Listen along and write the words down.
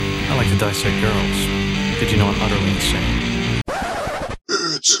to dissect girls. Did you know I'm utterly insane?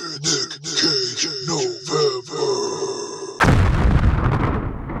 It's Nick Cage November.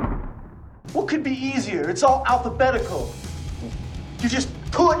 What could be easier? It's all alphabetical. You just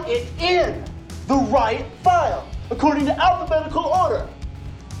put it in the right file according to alphabetical order.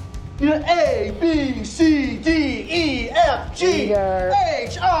 You know, A, B, C, D, E, F, G,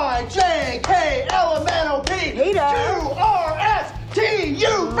 H, I, J, K, L, M, N, O, P, Q, R, S, T,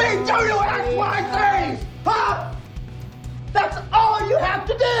 U, V, W, X, Y, Z. Huh? That's all you have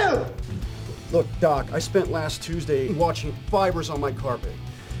to do. Look, Doc, I spent last Tuesday watching fibers on my carpet.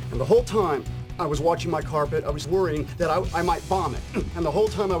 And the whole time I was watching my carpet, I was worrying that I might vomit. And the whole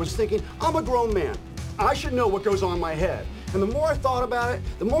time I was thinking, I'm a grown man. I should know what goes on in my head. And the more I thought about it,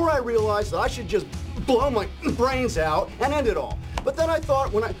 the more I realized that I should just blow my brains out and end it all. But then I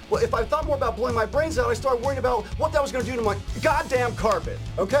thought, if I thought more about blowing my brains out, I started worrying about what that was gonna do to my goddamn carpet,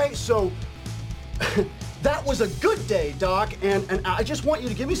 okay? So, that was a good day, Doc, and I just want you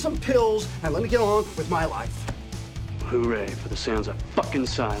to give me some pills and let me get on with my life. Hooray for the sounds of fucking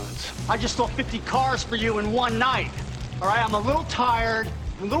silence. I just sold 50 cars for you in one night. All right, I'm a little tired,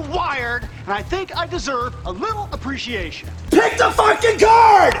 I'm a little wired, and I think I deserve a little appreciation. Pick the fucking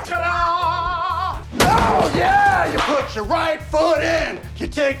card! Ta-da! Oh yeah! You put your right foot in, you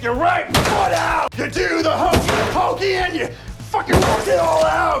take your right foot out, you do the hokey pokey, and you fucking work it all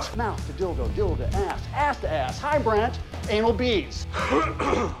out. Mouth to dildo to ass to ass. Hi, Brent. Anal beads.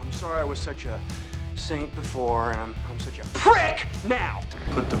 I'm sorry I was such a saint before, and I'm such a prick now.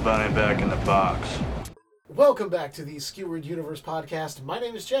 Put the bunny back in the box. Welcome back to the Skewered Universe podcast. My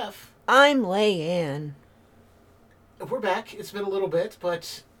name is Jeff. I'm Leanne. We're back. It's been a little bit,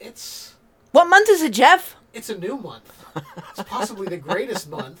 but it's What month is it, Jeff? a new month. It's possibly the greatest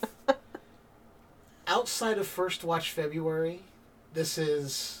month. Outside of First Watch February, this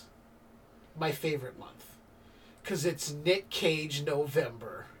is my favorite month. Because it's Nick Cage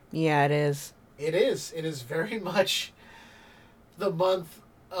November. Yeah, it is. It is. It is very much the month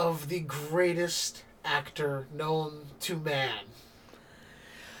of the greatest actor known to man.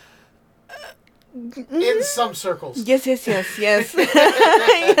 In some circles. Yes. yes.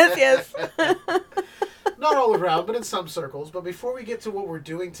 Not all around, but in some circles. But before we get to what we're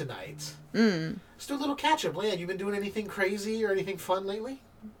doing tonight, let's do a little catch-up. Leanne, you been doing anything crazy or anything fun lately?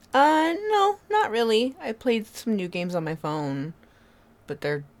 No, not really. I played some new games on my phone, but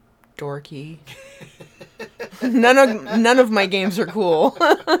they're dorky. None of my games are cool.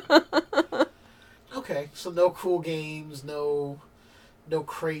 Okay, so no cool games, no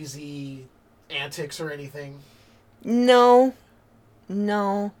crazy antics or anything. No.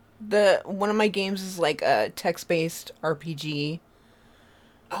 One of my games is like a text-based RPG.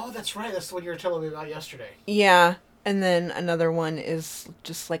 Oh, that's right. That's the one you were telling me about yesterday. Yeah, and then another one is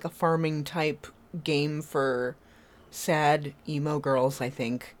just like a farming type game for sad emo girls, I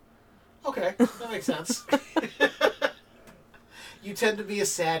think. Okay, that makes sense. You tend to be a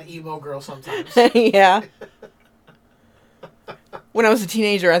sad emo girl sometimes. Yeah. When I was a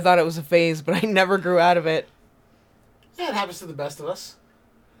teenager, I thought it was a phase, but I never grew out of it. Yeah, it happens to the best of us.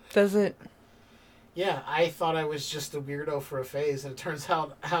 Does it? Yeah, I thought I was just a weirdo for a phase, and it turns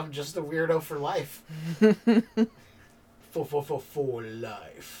out I'm just a weirdo for life. For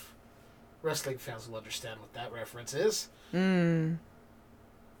life. Wrestling fans will understand what that reference is. Anyway,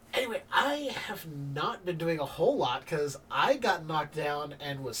 I have not been doing a whole lot because I got knocked down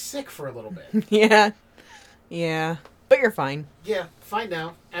and was sick for a little bit. Yeah. But you're fine. Yeah, fine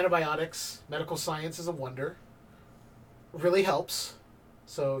now. Antibiotics, medical science is a wonder. Really helps.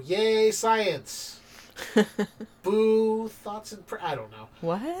 So, yay, science. Boo, thoughts and... I don't know.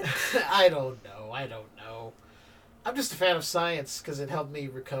 What? I don't know. I'm just a fan of science because it helped me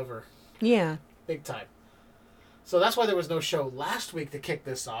recover. Yeah. Big time. So that's why there was no show last week to kick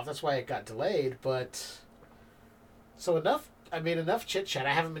this off. That's why it got delayed, but... So enough chit-chat.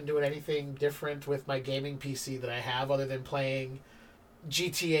 I haven't been doing anything different with my gaming PC that I have other than playing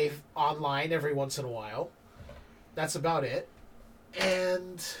GTA Online every once in a while. That's about it.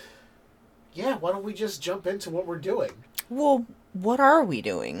 And... yeah, why don't we just jump into what we're doing? Well, what are we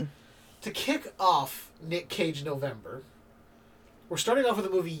doing? To kick off Nick Cage November, we're starting off with a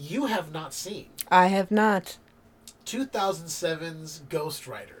movie you have not seen. I have not. 2007's Ghost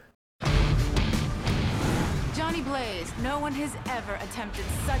Rider. Johnny Blaze, no one has ever attempted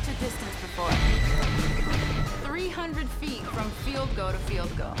such a distance before. 300 feet from field goal to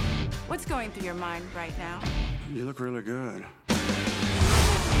field goal. What's going through your mind right now? You look really good.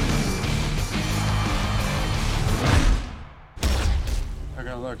 I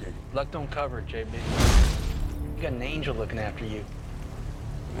got lucky. Luck don't cover it, JB. You got an angel looking after you.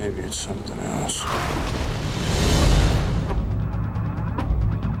 Maybe it's something else.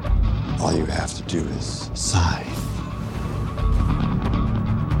 All you have to do is sigh.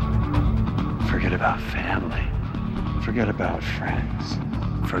 Forget about family. Forget about friends.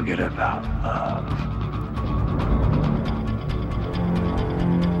 Forget about love.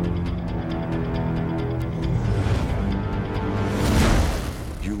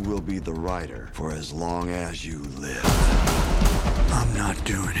 You will be the writer for as long as you live. I'm not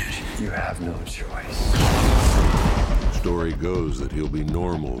doing it. You have no choice. Story goes that he'll be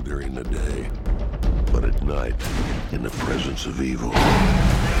normal during the day, but at night, in the presence of evil,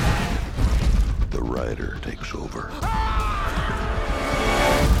 the writer takes over.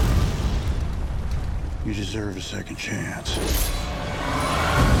 You deserve a second chance.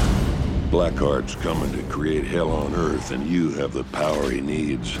 Blackheart's coming to create hell on Earth, and you have the power he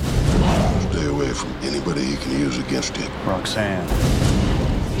needs. Stay away from anybody he can use against him. Roxanne,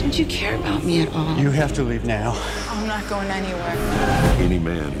 Don't you care about me at all? you have to leave now. I'm not going anywhere. Any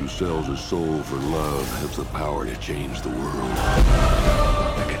man who sells his soul for love has the power to change the world.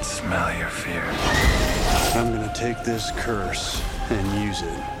 I can smell your fear. I'm gonna take this curse and use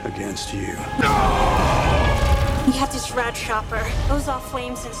it against you. We had this rat shopper. It was all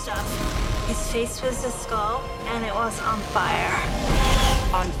flames and stuff. His face was a skull, and it was on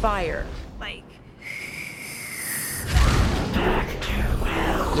fire. On fire. Like,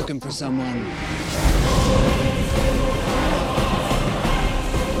 Looking for someone.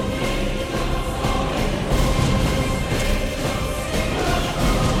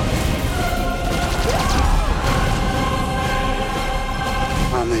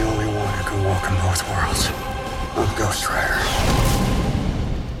 I'm the only one who can walk in both worlds. I'm Ghost Rider.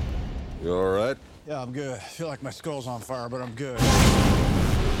 You all right? Yeah, I'm good. I feel like my skull's on fire, but I'm good.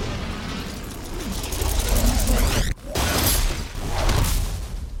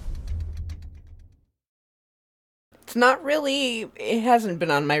 It's not really. It hasn't been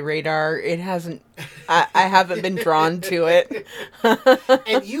on my radar. It hasn't. I haven't been drawn to it.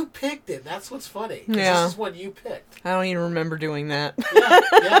 And you picked it. That's what's funny. 'Cause Yeah. This is one you picked. I don't even remember doing that.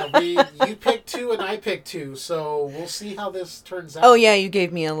 You picked two and I picked two, so we'll see how this turns out. Oh yeah, you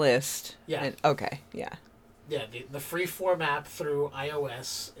gave me a list. Yeah. Okay. Yeah. Yeah, the freeform app through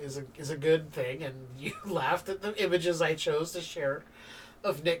iOS is a good thing, and you laughed at the images I chose to share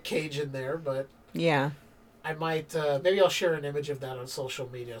of Nick Cage in there, but Yeah. I might maybe I'll share an image of that on social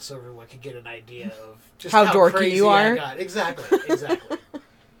media so everyone can get an idea of just How how dorky crazy you I are. got. Exactly.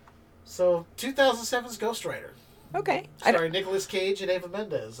 So 2007's Ghost Rider, Okay. starring Nicolas Cage and Eva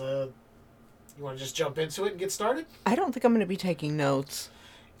Mendes. You want to just jump into it and get started? I don't think I'm going to be taking notes.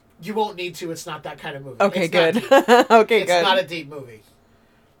 You won't need to. It's not that kind of movie. Okay, It's not good. deep. Okay, It's good. not a deep movie.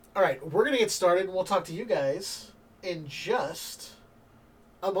 All right, we're going to get started, and we'll talk to you guys in just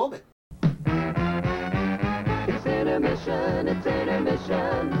a moment. It's intermission, it's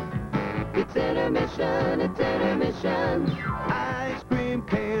intermission. It's intermission, it's intermission. Ice cream,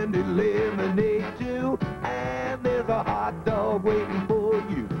 candy, lemonade too. And there's a hot dog waiting for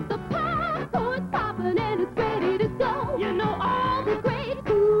you. The popcorn's popping and it's ready to go. You know all the great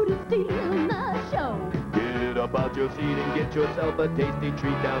food is stealing the show. Get up out your seat and get yourself a tasty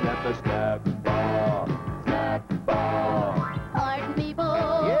treat down at the snack bar. Snack bar. Pardon me, boy.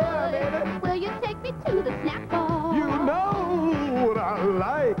 Yeah, baby. Will you take me to the snack bar? You know what I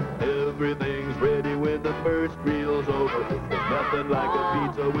like. Everything's ready when the first meal's over. There's nothing like a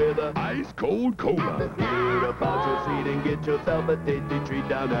pizza with a Ice cold cola. Get up out your seat and get yourself a tasty treat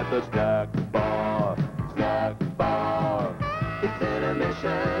down at the snack bar. Snack bar. It's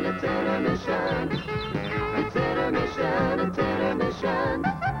intermission, it's intermission. It's intermission, it's intermission.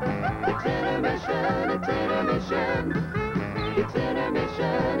 It's intermission, it's intermission. It's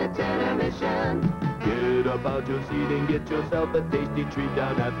intermission, it's intermission. Get up out your seat and get yourself a tasty treat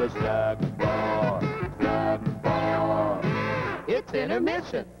down at the snack bar. Snack bar. It's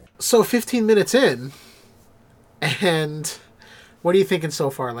intermission. So 15 minutes in, and what are you thinking so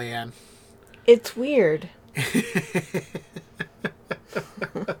far, Leanne? It's weird.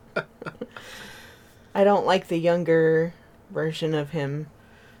 I don't like the younger version of him.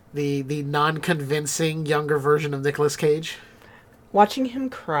 The non-convincing younger version of Nicolas Cage? Watching him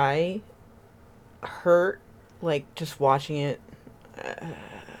cry hurt, like just watching it.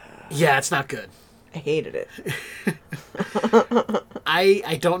 Yeah, it's not good. I hated it.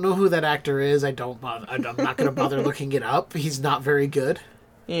 I don't know who that actor is. I'm not going to bother looking it up. He's not very good.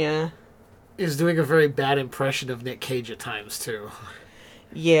 Yeah. He's doing a very bad impression of Nick Cage at times, too.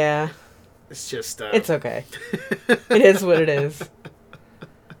 Yeah. It's just... It's okay. It is what it is.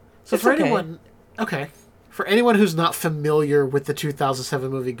 So It's for okay. anyone For anyone who's not familiar with the 2007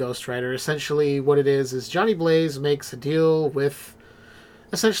 movie Ghost Rider, essentially what it is Johnny Blaze makes a deal with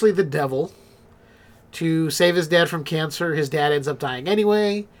essentially the devil to save his dad from cancer. His dad ends up dying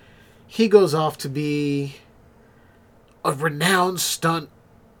anyway. He goes off to be a renowned stunt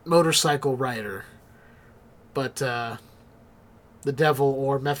motorcycle rider. But the devil,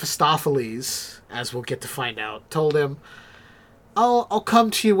 or Mephistopheles, as we'll get to find out, told him, I'll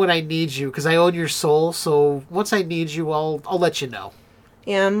come to you when I need you, because I own your soul, so once I need you, I'll let you know.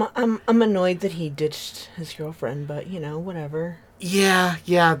 Yeah, I'm annoyed that he ditched his girlfriend, but, whatever. Yeah,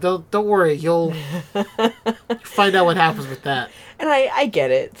 don't worry, you'll find out what happens with that. And I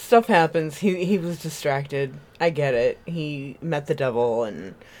get it. Stuff happens. He was distracted. I get it. He met the devil,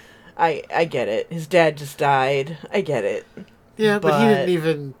 and I get it. His dad just died. I get it. Yeah, but he didn't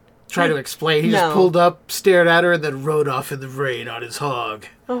even try to explain. He just pulled up, stared at her, and then rode off in the rain on his hog.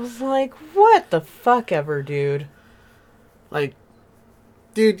 I was like, what the fuck ever, dude? Like,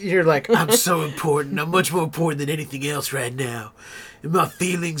 dude, you're like, I'm so important. I'm much more important than anything else right now. And my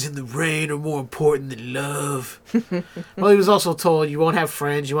feelings in the rain are more important than love. Well, he was also told, you won't have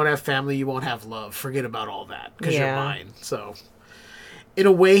friends, you won't have family, you won't have love. Forget about all that, because you're mine. So, in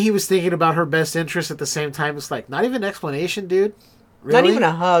a way, he was thinking about her best interest. At the same time, it's like, not even an explanation, dude. Really? Not even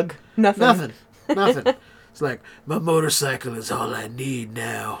a hug. Nothing. It's like, my motorcycle is all I need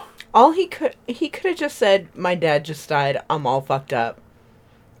now. All he could have just said, my dad just died, I'm all fucked up.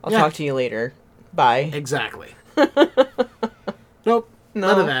 I'll talk to you later. Bye. Exactly. Nope.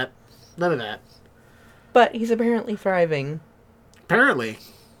 No. None of that. But he's apparently thriving. Apparently.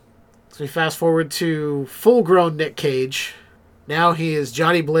 So we fast forward to full-grown Nick Cage. Now he is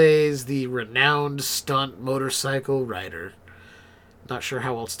Johnny Blaze, the renowned stunt motorcycle rider. Not sure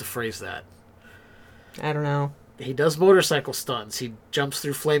how else to phrase that. I don't know. He does motorcycle stunts. He jumps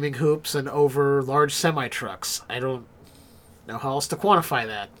through flaming hoops and over large semi-trucks. I don't know how else to quantify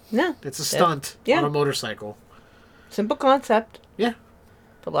that. No. It's a stunt on a motorcycle. Simple concept. Yeah.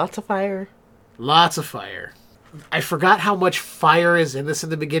 But lots of fire. Lots of fire. I forgot how much fire is in this in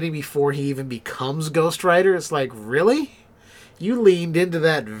the beginning before he even becomes Ghost Rider. It's like, really? You leaned into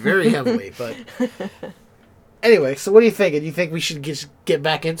that very heavily, but... Anyway, so what are you thinking? You think we should just get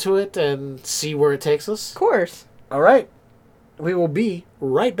back into it and see where it takes us? Of course. All right. We will be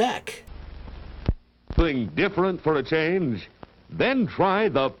right back. Something different for a change? Then try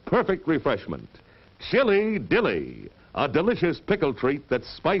the perfect refreshment. Chili Dilly. A delicious pickle treat that's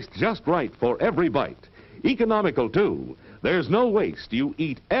spiced just right for every bite. Economical, too. There's no waste. You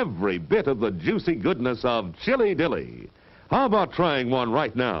eat every bit of the juicy goodness of Chili Dilly. How about trying one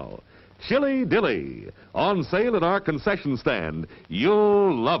right now? Chili Dilly. On sale at our concession stand.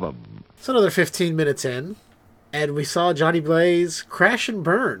 You'll love 'em. It's another 15 minutes in, and we saw Johnny Blaze crash and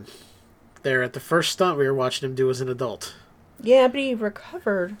burn there at the first stunt we were watching him do as an adult. Yeah, but he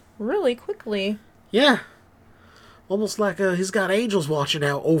recovered really quickly. Yeah. Almost like he's got angels watching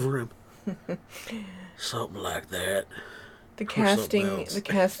out over him. Something like that. The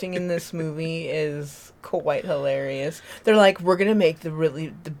casting in this movie is quite hilarious. They're like, we're gonna make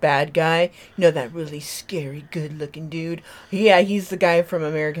the bad guy, that really scary, good-looking dude. Yeah, he's the guy from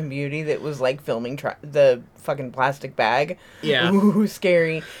American Beauty that was like filming the fucking plastic bag. Yeah. Ooh,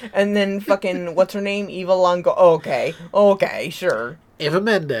 scary. And then fucking what's her name? Eva Longo. Okay, sure. Eva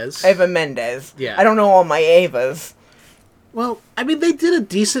Mendes. Yeah. I don't know all my Evas. Well, I mean, they did a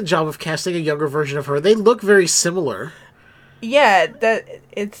decent job of casting a younger version of her. They look very similar. Yeah,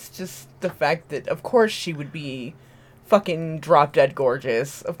 it's just the fact that, of course, she would be fucking drop-dead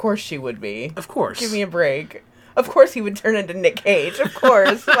gorgeous. Of course she would be. Of course. Give me a break. Of course he would turn into Nick Cage. Of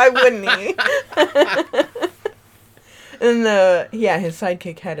course. Why wouldn't he? And his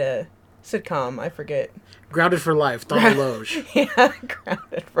sidekick had a sitcom. I forget. Grounded for Life, Donald Loge. Yeah,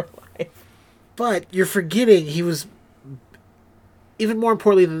 Grounded for Life. But you're forgetting he was, even more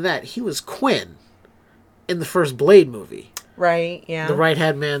importantly than that, he was Quinn in the first Blade movie. Right, yeah. The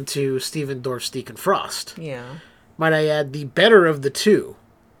right-hand man to Stephen Dorff's Deacon Frost. Yeah. Might I add, the better of the two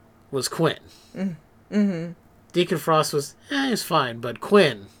was Quinn. Mm-hmm. Deacon Frost was, he was fine, but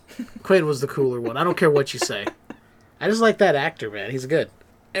Quinn was the cooler one. I don't care what you say. I just like that actor, man. He's good.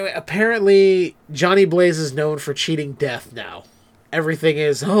 Anyway, apparently, Johnny Blaze is known for cheating death now. Everything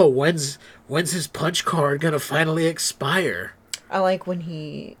is, when's his punch card gonna finally expire? I like when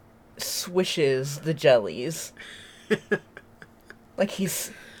he swishes the jellies. Like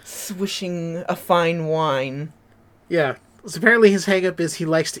he's swishing a fine wine. Yeah. So apparently his hang-up is he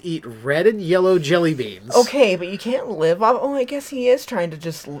likes to eat red and yellow jelly beans. Okay, but you can't live off... Oh, I guess he is trying to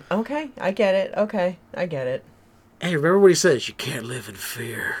just... Okay, I get it. Okay, I get it. Hey, remember what he says? You can't live in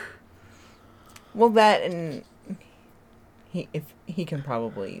fear. Well, that and he can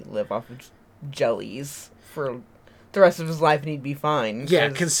probably live off of jellies for the rest of his life and he'd be fine. Yeah,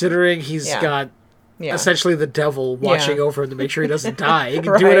 considering he's got essentially the devil watching over him to make sure he doesn't die. He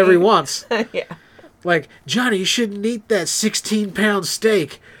can do whatever he wants. Yeah. Like, Johnny, you shouldn't eat that 16-pound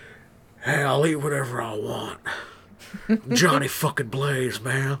steak. Hey, I'll eat whatever I want. Johnny fucking Blaze,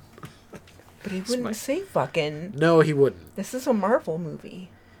 man. But he wouldn't say fucking. No, he wouldn't. This is a Marvel movie.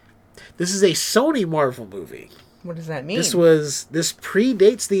 This is a Sony Marvel movie. What does that mean? This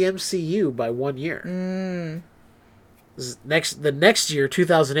predates the MCU by 1 year. The next year,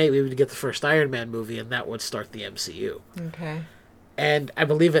 2008, we would get the first Iron Man movie, and that would start the MCU. Okay. And I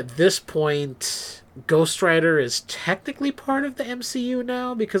believe at this point, Ghost Rider is technically part of the MCU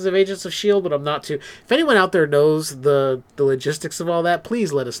now because of Agents of S.H.I.E.L.D., but I'm not too... If anyone out there knows the logistics of all that,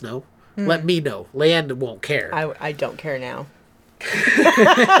 please let us know. Let me know. Leanne won't care. I don't care now.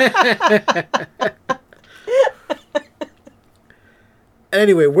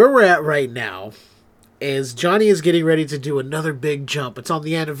 Anyway, where we're at right now is Johnny is getting ready to do another big jump. It's on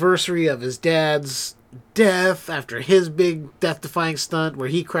the anniversary of his dad's death after his big death-defying stunt where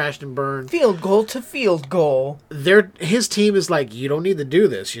he crashed and burned. Field goal to field goal. His team is like, you don't need to do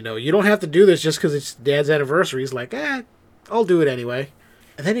this, you know. You don't have to do this just because it's dad's anniversary. He's like, I'll do it anyway.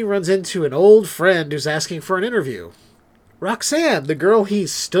 And then he runs into an old friend who's asking for an interview. Roxanne, the girl he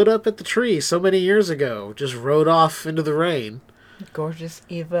stood up at the tree so many years ago, just rode off into the rain. Gorgeous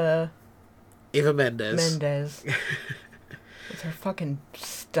Eva Mendes. With her fucking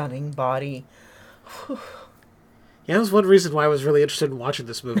stunning body. Whew. Yeah, that was one reason why I was really interested in watching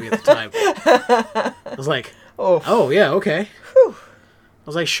this movie at the time. I was like, oh yeah, okay. Whew. I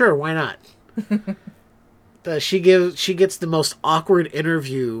was like, sure, why not? She gets the most awkward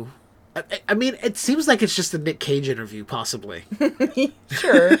interview. I mean, it seems like it's just a Nick Cage interview, possibly.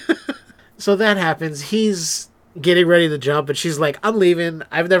 Sure. So that happens. He's getting ready to jump, and she's like, I'm leaving.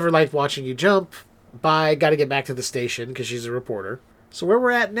 I've never liked watching you jump. Bye. Got to get back to the station because she's a reporter. So where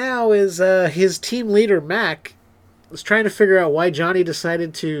we're at now is his team leader, Mac, was trying to figure out why Johnny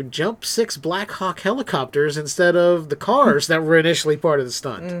decided to jump 6 Black Hawk helicopters instead of the cars that were initially part of the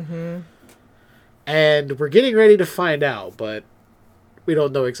stunt. Mm-hmm. And we're getting ready to find out, but we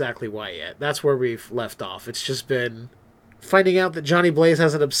don't know exactly why yet. That's where we've left off. It's just been finding out that Johnny Blaze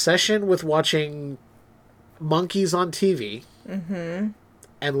has an obsession with watching monkeys on TV. Mm-hmm.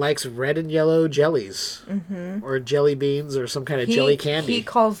 And likes red and yellow jellies. Mm-hmm. Or jelly beans or some kind of jelly candy. He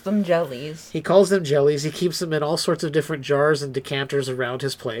calls them jellies. He calls them jellies. He keeps them in all sorts of different jars and decanters around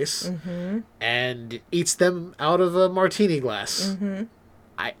his place. Mm-hmm. And eats them out of a martini glass. Mm-hmm.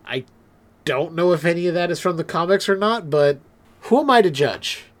 I don't know if any of that is from the comics or not, but who am I to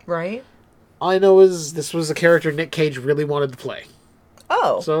judge? Right. All I know is this was a character Nick Cage really wanted to play.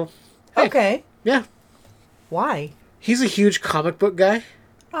 Oh. So, hey, okay. Yeah. Why? He's a huge comic book guy.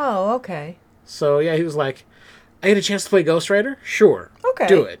 Oh, okay. So, yeah, he was like, I get a chance to play Ghost Rider? Sure. Okay.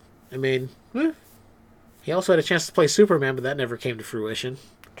 Do it. I mean, he also had a chance to play Superman, but that never came to fruition.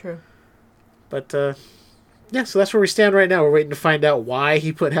 True. But, yeah, so that's where we stand right now. We're waiting to find out why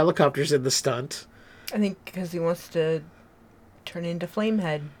he put helicopters in the stunt. I think because he wants to turn into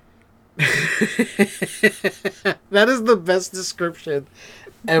Flamehead. That is the best description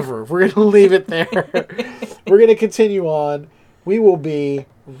ever. We're going to leave it there. We're going to continue on. We will be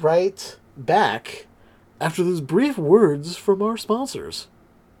right back after those brief words from our sponsors.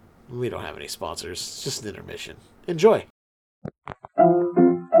 We don't have any sponsors. It's just an intermission. Enjoy.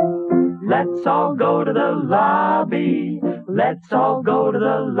 Let's all go to the lobby. Let's all go to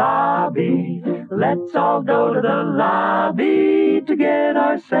the lobby. Let's all go to the lobby to get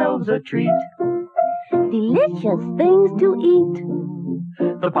ourselves a treat. Delicious things to eat.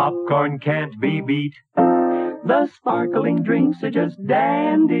 The popcorn can't be beat. The sparkling drinks are just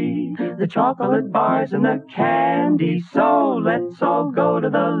dandy. The chocolate bars and the candy. So let's all go to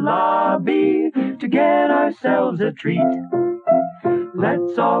the lobby to get ourselves a treat.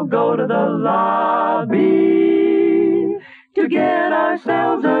 Let's all go to the lobby to get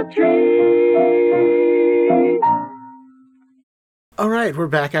ourselves a treat. All right, we're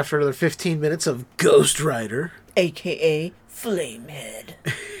back after another 15 minutes of Ghost Rider. A.K.A. Flamehead.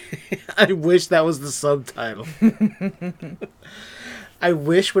 I wish that was the subtitle. I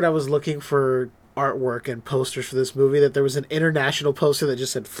wish when I was looking for artwork and posters for this movie that there was an international poster that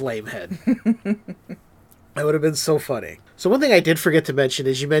just said Flamehead. That would have been so funny. So one thing I did forget to mention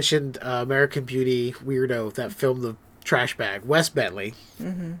is you mentioned American Beauty weirdo that filmed the trash bag, Wes Bentley.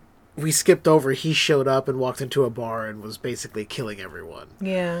 Mm-hmm. We skipped over. He showed up and walked into a bar and was basically killing everyone.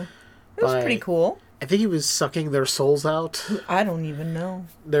 Yeah. It was pretty cool. I think he was sucking their souls out. I don't even know.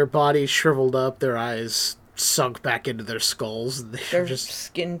 Their bodies shriveled up, their eyes sunk back into their skulls. And their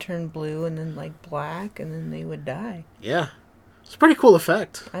skin turned blue and then like black, and then they would die. Yeah. It's a pretty cool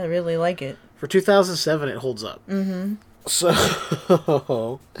effect. I really like it. For 2007, it holds up. Mm-hmm.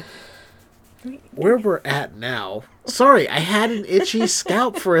 So, where we're at now. Sorry, I had an itchy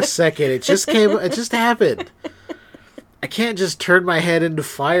scalp for a second. It just happened. I can't just turn my head into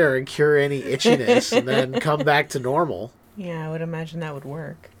fire and cure any itchiness and then come back to normal. Yeah, I would imagine that would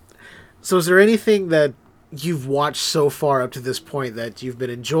work. So is there anything that you've watched so far up to this point that you've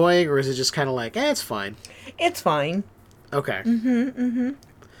been enjoying, or is it just kind of like, it's fine? It's fine. Okay. Mm-hmm, mm-hmm.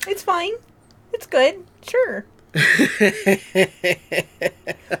 It's fine. It's good. Sure.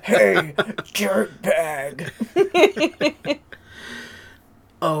 Hey, dirtbag.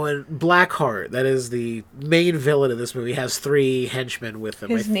 Oh, and Blackheart, that is the main villain of this movie, has 3 henchmen with him.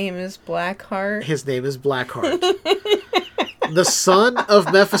 His name is Blackheart. His name is Blackheart. The son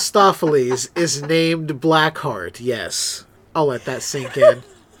of Mephistopheles is named Blackheart, yes. I'll let that sink in.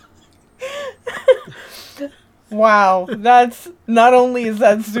 Wow, that's... Not only is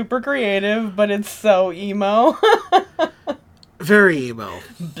that super creative, but it's so emo. Very emo.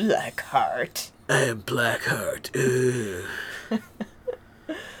 Blackheart. I am Blackheart.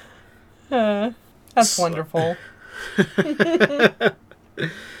 Ugh. That's wonderful.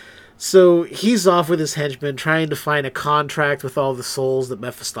 So he's off with his henchmen trying to find a contract with all the souls that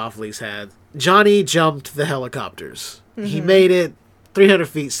Mephistopheles had. Johnny jumped the helicopters. Mm-hmm. He made it 300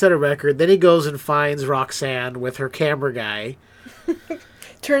 feet, set a record. Then he goes and finds Roxanne with her camera guy.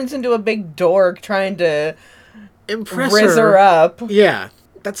 Turns into a big dork trying to impress her up. Yeah.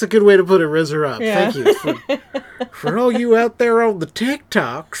 That's a good way to put it, rizz her up. Yeah. Thank you. For all you out there on the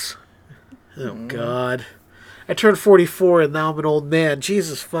TikToks. Oh, God. I turned 44 and now I'm an old man.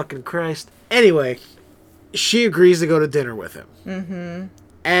 Jesus fucking Christ. Anyway, she agrees to go to dinner with him. Mm-hmm.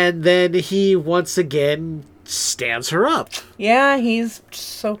 And then he once again stands her up. Yeah, he's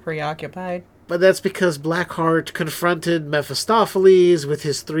so preoccupied. But that's because Blackheart confronted Mephistopheles with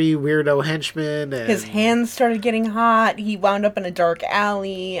his 3 weirdo henchmen. And his hands started getting hot. He wound up in a dark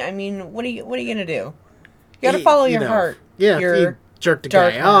alley. I mean, what are you gonna do? You gotta follow your heart. Yeah, your he jerked the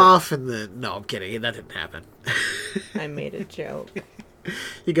guy off, and then no, I'm kidding. That didn't happen. I made a joke.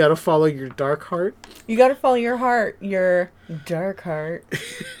 You gotta follow your dark heart. You gotta follow your heart. Your dark heart.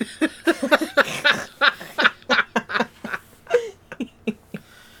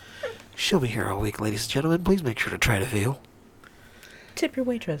 She'll be here all week, ladies and gentlemen. Please make sure to try to feel. Tip your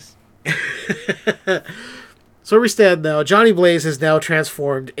waitress. So where we stand now, Johnny Blaze is now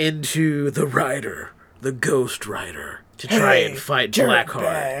transformed into the Rider, the Ghost Rider, to try and fight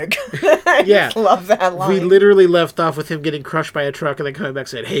Blackheart. Yeah, love that line. We literally left off with him getting crushed by a truck and then coming back and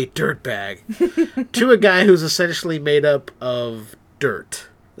said, "Hey, dirtbag," to a guy who's essentially made up of dirt.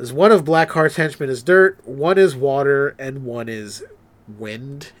 There's one of Blackheart's henchmen is dirt, one is water, and one is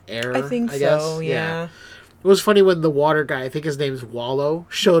wind, air. I think so, yeah. It was funny when the water guy, I think his name's Wallow,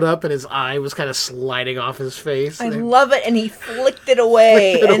 showed up and his eye was kind of sliding off his face. I love it, and he flicked it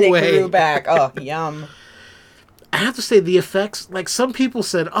away, and it grew back. Oh, yum. I have to say, the effects, like some people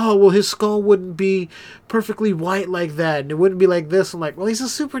said, oh, well, his skull wouldn't be perfectly white like that, and it wouldn't be like this. I'm like, well, he's a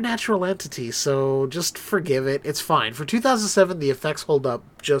supernatural entity, so just forgive it. It's fine. For 2007, the effects hold up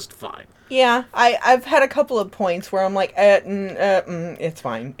just fine. Yeah, I've had a couple of points where I'm like, it's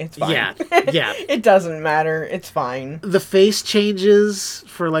fine. It's fine. Yeah. It doesn't matter. It's fine. The face changes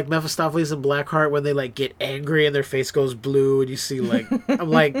for, like, Mephistopheles and Blackheart when they, like, get angry and their face goes blue and you see, like... I'm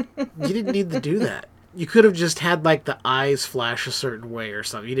like, you didn't need to do that. You could have just had, like, the eyes flash a certain way or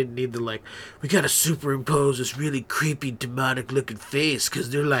something. You didn't need to, like, we gotta superimpose this really creepy, demonic-looking face because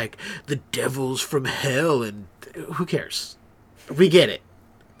they're, like, the devils from hell and... Who cares? We get it.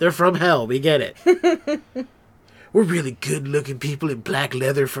 They're from hell. We get it. We're really good-looking people in black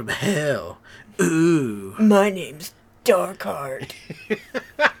leather from hell. Ooh. My name's Darkheart.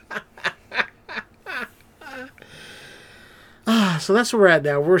 So that's where we're at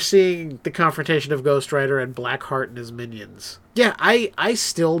now. We're seeing the confrontation of Ghost Rider and Blackheart and his minions. Yeah, I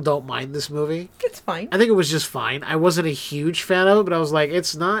still don't mind this movie. It's fine. I think it was just fine. I wasn't a huge fan of it, but I was like,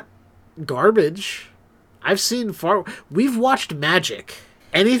 it's not garbage. We've watched Magic.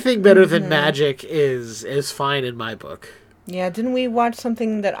 Anything better than Magic is fine in my book. Yeah, didn't we watch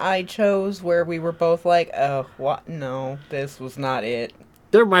something that I chose where we were both like, oh, what? No, this was not it.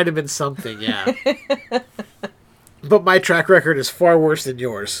 There might have been something, yeah. But my track record is far worse than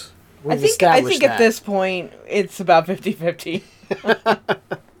yours. I think at this point, it's about 50-50.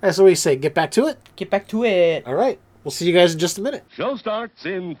 That's what we say. Get back to it? Get back to it. All right. We'll see you guys in just a minute. Show starts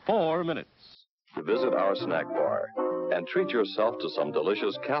in 4 minutes. to visit our snack bar and treat yourself to some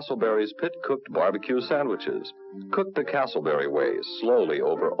delicious Castleberry's pit-cooked barbecue sandwiches. Cook the Castleberry way, slowly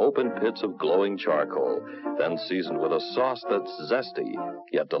over open pits of glowing charcoal, then seasoned with a sauce that's zesty,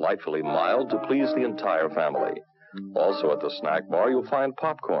 yet delightfully mild to please the entire family. Also at the snack bar, you'll find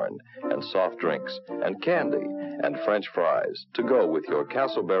popcorn and soft drinks and candy and French fries to go with your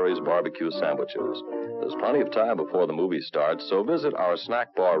Castleberry's barbecue sandwiches. There's plenty of time before the movie starts, so visit our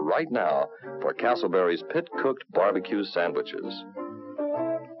snack bar right now for Castleberry's pit-cooked barbecue sandwiches.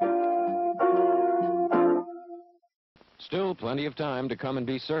 Still plenty of time to come and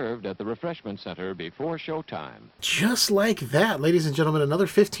be served at the refreshment center before showtime. Just like that, ladies and gentlemen, another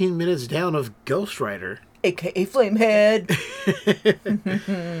 15 minutes down of Ghost Rider. AKA Flamehead.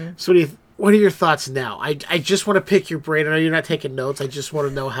 So what are your thoughts now? I just want to pick your brain. I know you're not taking notes. I just want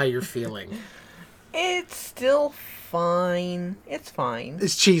to know how you're feeling. It's still fine. It's fine.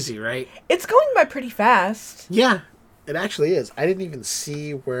 It's cheesy, right? It's going by pretty fast. Yeah, it actually is. I didn't even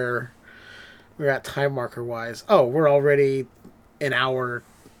see where we're at time marker wise. Oh, we're already an hour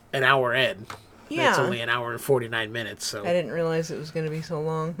in. Yeah. It's only an hour and 49 minutes, so. I didn't realize it was going to be so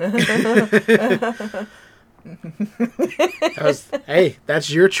long. Hey, that's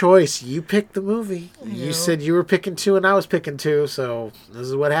your choice. You picked the movie. You said you were picking 2 and I was picking 2, so this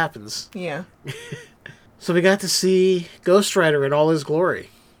is what happens. Yeah. So we got to see Ghost Rider in all his glory.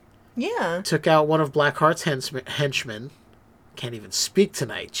 Yeah. Took out one of Blackheart's henchmen. Can't even speak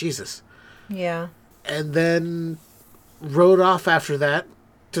tonight. Jesus. Yeah. And then rode off after that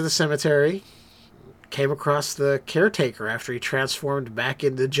to the cemetery. Came across the caretaker after he transformed back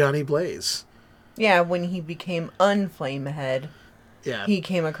into Johnny Blaze. Yeah, when he became Unflamehead. Yeah. He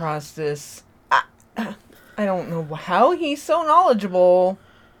came across this... I don't know how he's so knowledgeable,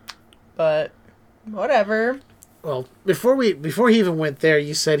 but whatever. Well, before he even went there,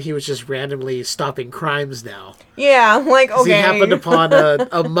 you said he was just randomly stopping crimes now. Yeah, I'm like, okay. He happened upon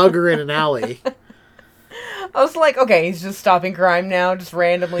a mugger in an alley. I was like, okay, he's just stopping crime now, just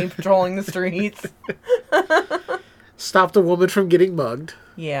randomly patrolling the streets. Stopped a woman from getting mugged.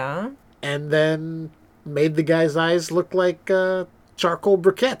 Yeah. And then made the guy's eyes look like charcoal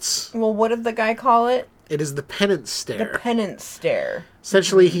briquettes. Well, what did the guy call it? It is the penance stare. The penance stare.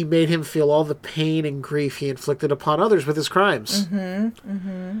 Essentially, he made him feel all the pain and grief he inflicted upon others with his crimes.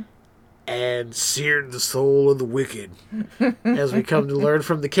 And seared the soul of the wicked. As we come to learn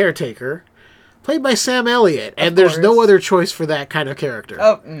from the caretaker, played by Sam Elliott. And there's no other choice for that kind of character.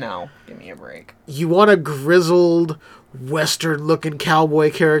 Oh, no. Give me a break. You want a grizzled, Western-looking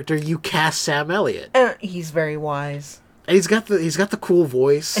cowboy character, you cast Sam Elliott. He's very wise. And he's got the cool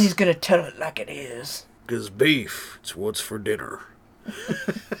voice. And he's gonna tell it like it is. 'Cause beef, it's what's for dinner.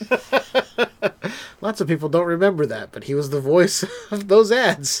 Lots of people don't remember that, but he was the voice of those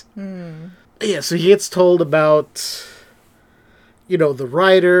ads. Yeah, so he gets told about, the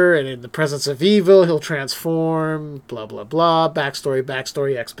rider, and in the presence of evil, he'll transform, blah, blah, blah,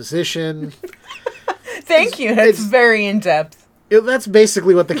 backstory, exposition. Thank you. That's very in-depth. That's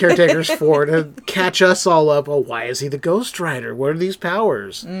basically what the caretaker's for, to catch us all up. Oh, why is he the Ghost Rider? What are these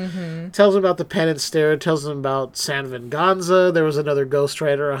powers? Tells him about the penance stare, tells him about San Venganza. There was another Ghost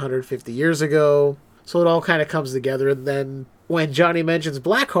Rider 150 years ago. So it all kind of comes together, and then when Johnny mentions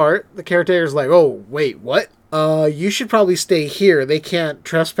Blackheart, the caretaker's like, oh, wait, what? You should probably stay here. They can't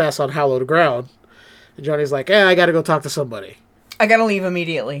trespass on hallowed ground. And Johnny's like, I gotta go talk to somebody. I gotta leave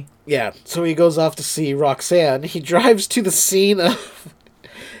immediately. Yeah, so he goes off to see Roxanne. He drives to the scene of...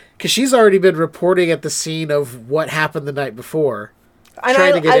 Because she's already been reporting at the scene of what happened the night before. And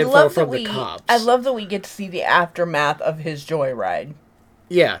trying to get info from the cops. I love that we get to see the aftermath of his joyride.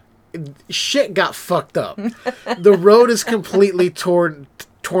 Yeah. Shit got fucked up. The road is completely torn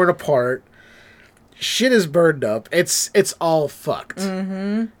apart. Shit is burned up. It's all fucked.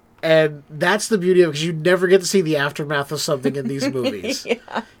 And that's the beauty of it, because you never get to see the aftermath of something in these movies.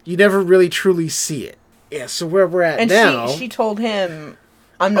 Yeah. You never really truly see it. Yeah, so where we're at now... And she told him,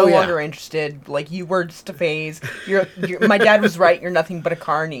 I'm no longer interested. Like, you were just a phase. My dad was right. You're nothing but a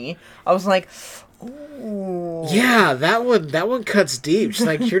carny. I was like, ooh. Yeah, that one cuts deep. She's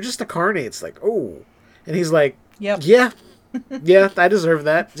like, you're just a carny. It's like, oh. And he's like, yep. Yeah, I deserve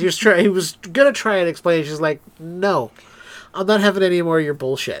that. He was going to try and explain. She's like, no. I'm not having any more of your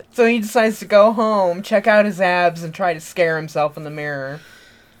bullshit. So he decides to go home, check out his abs, and try to scare himself in the mirror.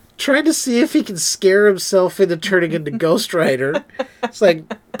 Trying to see if he can scare himself into turning into Ghost Rider. It's like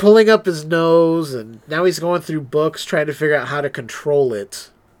pulling up his nose, and now he's going through books trying to figure out how to control it.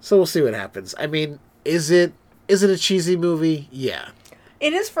 So we'll see what happens. I mean, is it a cheesy movie? Yeah.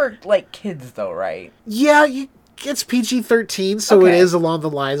 It is for, like, kids, though, right? Yeah, it's PG-13, so Okay. it is along the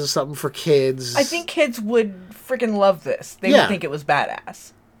lines of something for kids. I think kids would freaking love this. They Yeah. would think it was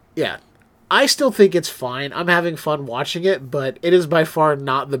badass. Yeah. I still think it's fine. I'm having fun watching it, but it is by far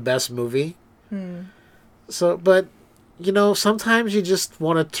not the best movie. So, but, you know, sometimes you just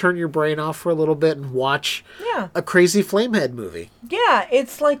want to turn your brain off for a little bit and watch Yeah. a crazy Flamehead movie. Yeah,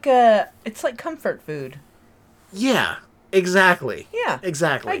 it's like comfort food. Yeah, exactly. Yeah.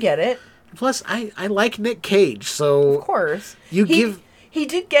 Exactly. I get it. Plus, I like Nick Cage, so... Of course. You he, give... He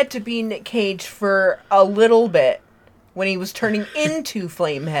did get to be Nick Cage for a little bit when he was turning into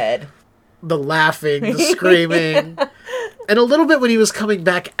Flamehead. The laughing, the screaming... And a little bit when he was coming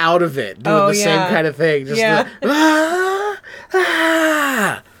back out of it, doing the same kind of thing. Just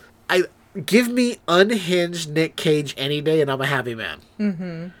give me unhinged Nick Cage any day and I'm a happy man.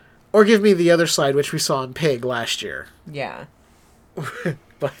 Mm-hmm. Or give me the other side, which we saw in Pig last year. Yeah.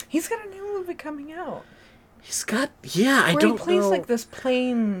 But he's got a new movie coming out. He's got... Yeah, I where don't he plays know. like this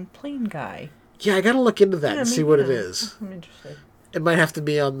plane guy. Yeah, I gotta look into that and see what it yeah. is. I'm interested. It might have to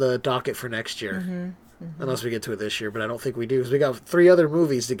be on the docket for next year. Mm-hmm. Unless we get to it this year, but I don't think we do, because we got 3 other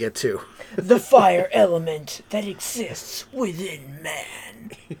movies to get to. The fire element that exists within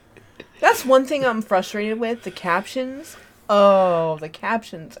man. That's one thing I'm frustrated with, the captions. Oh, the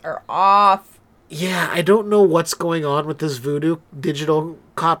captions are off. Yeah, I don't know what's going on with this Vudu digital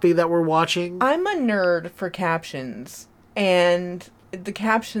copy that we're watching. I'm a nerd for captions, and the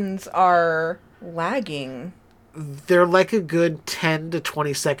captions are lagging. They're like a good 10 to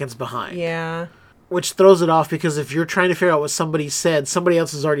 20 seconds behind. Yeah. Which throws it off, because if you're trying to figure out what somebody said, somebody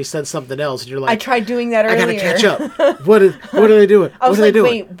else has already said something else, and you're like... I tried doing that earlier. I gotta catch up. What are they doing? I was what are like, they doing?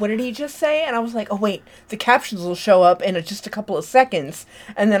 wait, what did he just say? And I was like, oh, wait, the captions will show up in just a couple of seconds.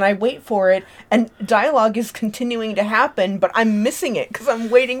 And then I wait for it, and dialogue is continuing to happen, but I'm missing it because I'm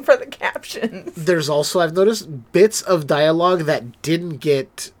waiting for the captions. There's also, I've noticed, bits of dialogue that didn't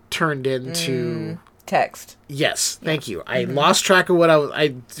get turned into... Text. Yes, thank you. I lost track of what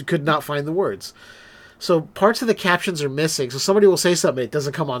I could not find the words. So parts of the captions are missing. So somebody will say something, it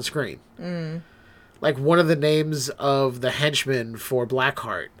doesn't come on screen. Like one of the names of the henchman for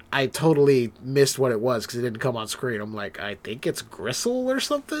Blackheart, I totally missed what it was because it didn't come on screen. I'm like, I think it's Gristle or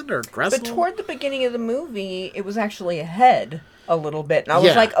something, or Gressel. But toward the beginning of the movie, it was actually ahead a little bit. And I was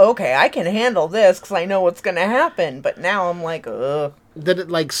Yeah. like, okay, I can handle this because I know what's going to happen. But now I'm like, ugh. Then it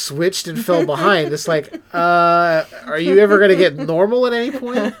like switched and fell behind. It's like, are you ever going to get normal at any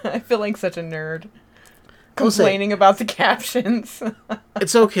point? I feel like such a nerd. Complaining about the captions.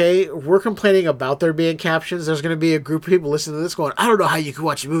 It's okay. We're complaining about there being captions. There's going to be a group of people listening to this going, I don't know how you can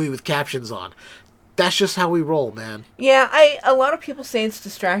watch a movie with captions on. That's just how we roll, man. Yeah, a lot of people say it's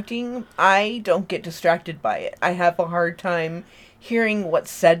distracting. I don't get distracted by it. I have a hard time hearing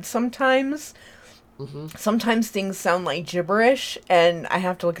what's said sometimes. Sometimes things sound like gibberish, and I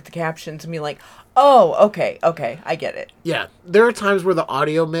have to look at the captions and be like, oh, okay, I get it. Yeah, there are times where the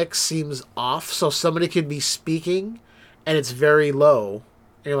audio mix seems off, so somebody could be speaking, and it's very low.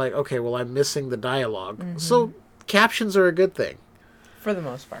 And you're like, okay, well, I'm missing the dialogue. So captions are a good thing. For the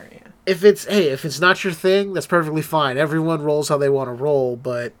most part, yeah. If it's not your thing, that's perfectly fine. Everyone rolls how they want to roll,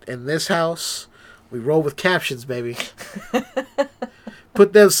 but in this house, we roll with captions, baby.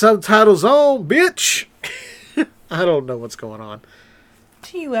 Put them subtitles on, bitch! I don't know what's going on.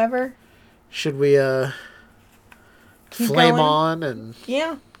 Do you ever? Should we, Keep flame going? on and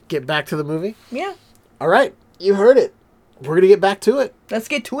Yeah. get back to the movie? Yeah. All right, you heard it. We're going to get back to it. Let's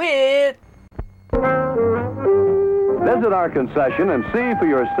get to it. Visit our concession and see for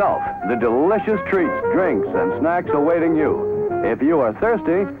yourself the delicious treats, drinks, and snacks awaiting you. If you are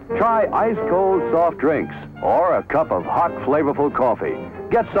thirsty, try ice-cold soft drinks or a cup of hot, flavorful coffee.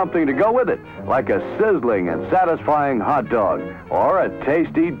 Get something to go with it, like a sizzling and satisfying hot dog or a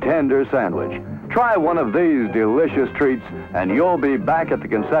tasty, tender sandwich. Try one of these delicious treats, and you'll be back at the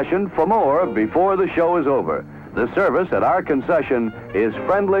concession for more before the show is over. The service at our concession is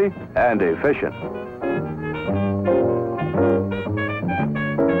friendly and efficient.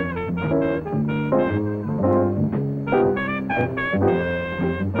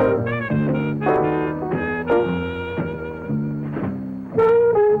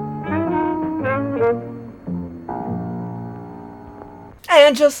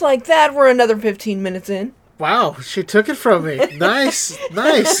 And just like that, we're another 15 minutes in. Wow, she took it from me. Nice,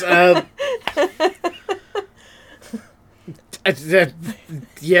 nice.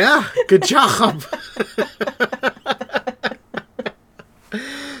 Yeah, good job. I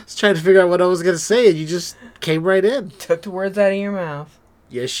was trying to figure out what I was going to say, and you just came right in. Took the words out of your mouth.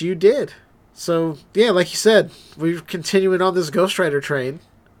 Yes, you did. So, yeah, like you said, we're continuing on this Ghost Rider train.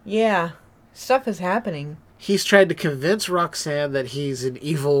 Yeah. Stuff is happening. He's tried to convince Roxanne that he's an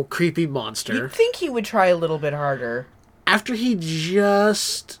evil, creepy monster. You'd think he would try a little bit harder. After he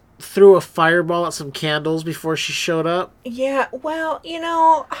just threw a fireball at some candles before she showed up. Yeah, well,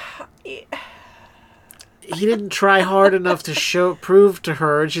 He didn't try hard enough to prove to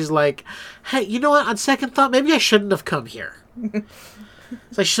her, and she's like, hey, you know what? On second thought, maybe I shouldn't have come here.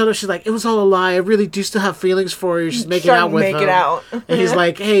 So she showed up, she's like, it was all a lie. I really do still have feelings for you. She's making out with him. Make it out. And he's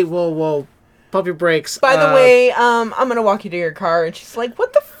like, hey, whoa, pump your brakes. By the way, I'm going to walk you to your car. And she's like,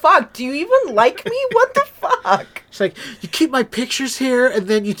 what the fuck? Do you even like me? What the fuck? She's like, you keep my pictures here, and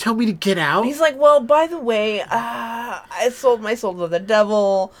then you tell me to get out? And he's like, well, by the way, I sold my soul to the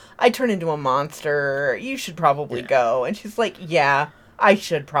devil. I turned into a monster. You should probably go. And she's like, yeah, I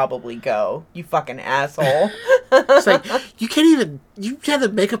should probably go. You fucking asshole. It's like, you had to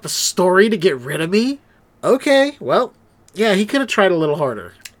make up a story to get rid of me? Okay, well, yeah, he could have tried a little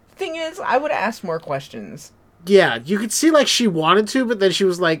harder. Thing is, I would ask more questions. Yeah, you could see like she wanted to, but then she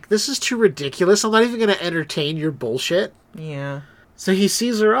was like, this is too ridiculous. I'm not even going to entertain your bullshit. Yeah. So he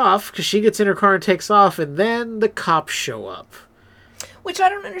sees her off because she gets in her car and takes off, and then the cops show up. Which I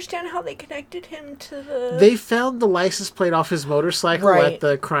don't understand how they connected him to the... They found the license plate off his motorcycle at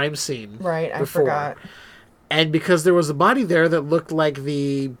the crime scene. Right, before. I forgot. And because there was a body there that looked like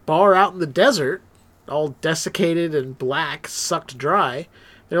the bar out in the desert, all desiccated and black, sucked dry,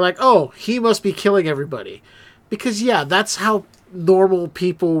 they're like, oh, he must be killing everybody. Because, yeah, that's how normal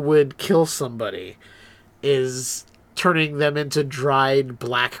people would kill somebody, is turning them into dried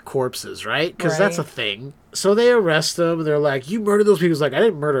black corpses, right? Because that's a thing. So they arrest them, and they're like, you murdered those people. He's like, I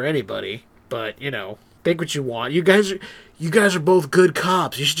didn't murder anybody, but, think what you want. You guys are both good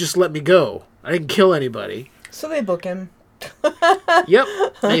cops. You should just let me go. I didn't kill anybody. So they book him. Yep.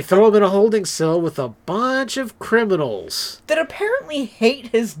 They throw him in a holding cell with a bunch of criminals. That apparently hate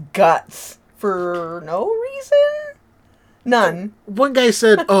his guts for no reason? None. One guy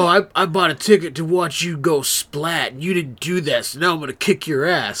said, oh, I bought a ticket to watch you go splat, and you didn't do that, so now I'm going to kick your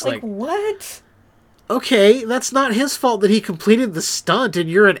ass. Like, what? Okay, that's not his fault that he completed the stunt, and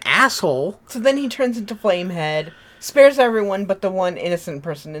you're an asshole. So then he turns into Flamehead, spares everyone but the one innocent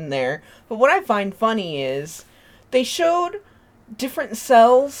person in there. But what I find funny is they showed different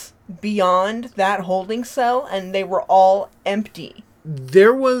cells beyond that holding cell, and they were all empty.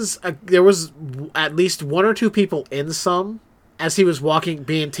 There was at least one or two people in some as he was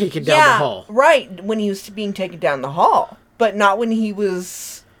being taken down the hall. Right, when he was being taken down the hall, but not when he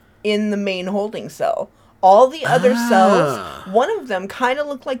was in the main holding cell. All the other cells, one of them kind of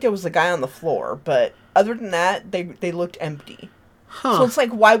looked like there was a guy on the floor, but other than that, they looked empty. Huh. So it's like,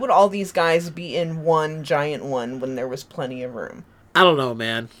 why would all these guys be in one giant one when there was plenty of room? I don't know,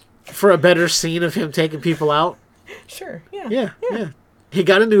 man. For a better scene of him taking people out? Sure, yeah. Yeah. He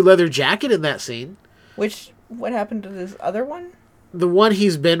got a new leather jacket in that scene. What happened to this other one? The one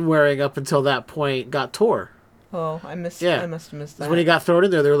he's been wearing up until that point got tore. Oh, I must have missed that. When he got thrown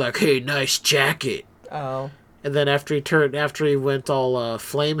in there, they were like, hey, nice jacket. Oh. And then after he went all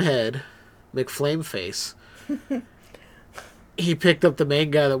Flamehead, McFlameface, he picked up the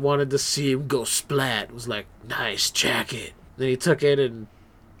main guy that wanted to see him go splat. It was like, nice jacket. Then he took it and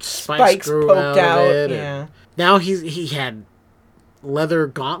spikes grew poked out of it. Yeah. Now he had leather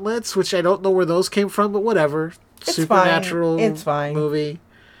gauntlets, which I don't know where those came from, but whatever. It's Supernatural fine. It's fine. Movie.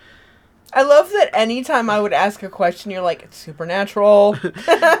 I love that anytime I would ask a question, you're like, it's supernatural.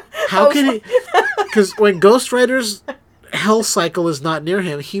 How can he... Because when Ghost Rider's hell cycle is not near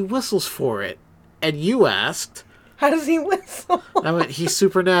him, he whistles for it. And you asked... How does he whistle? I went, he's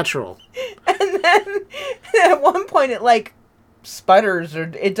supernatural. And then at one point it like sputters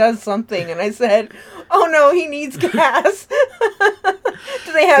or it does something. And I said, oh no, he needs gas.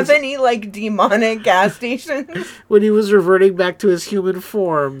 Do they have any like demonic gas stations? When he was reverting back to his human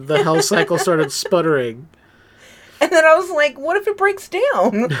form, the hell cycle started sputtering. And then I was like, what if it breaks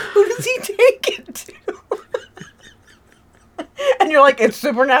down? Who does he take it to? And you're like, it's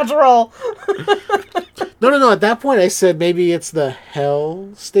supernatural. No. At that point, I said maybe it's the hell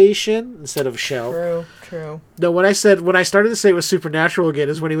station instead of shell. True. No, when I started to say it was supernatural again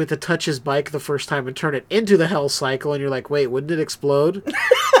is when he went to touch his bike the first time and turn it into the hell cycle, and you're like, wait, wouldn't it explode?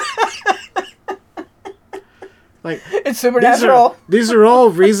 Like, it's supernatural. These are all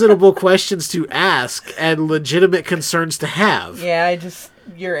reasonable questions to ask and legitimate concerns to have. Yeah,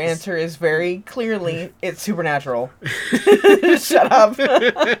 your answer is very clearly, it's supernatural. Shut up.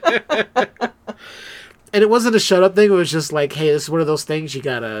 And it wasn't a shut up thing. It was just like, hey, this is one of those things you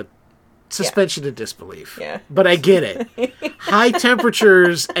gotta suspension of disbelief. Yeah. But I get it. High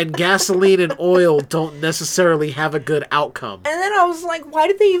temperatures and gasoline and oil don't necessarily have a good outcome. And then I was like, why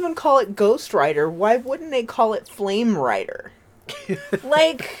did they even call it Ghost Rider? Why wouldn't they call it Flame Rider?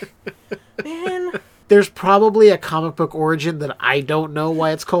 Like, man. There's probably a comic book origin that I don't know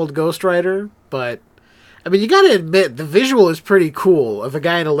why it's called Ghost Rider, but I mean, you gotta admit, the visual is pretty cool of a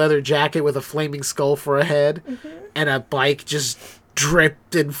guy in a leather jacket with a flaming skull for a head and a bike just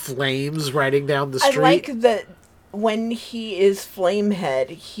dripped in flames riding down the street. I like that when he is Flamehead,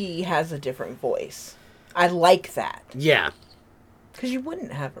 he has a different voice. I like that. Yeah. Because you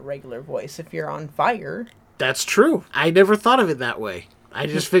wouldn't have a regular voice if you're on fire. That's true. I never thought of it that way. I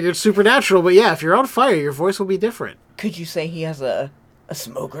just figured supernatural, but yeah, if you're on fire, your voice will be different. Could you say he has a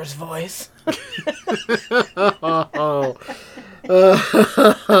smoker's voice?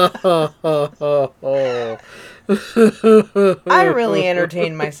 I really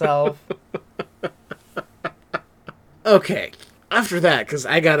entertained myself. Okay, after that, because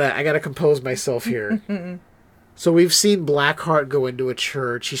I gotta compose myself here. So we've seen Blackheart go into a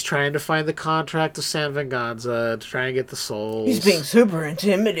church. He's trying to find the contract of San Venganza to try and get the souls. He's being super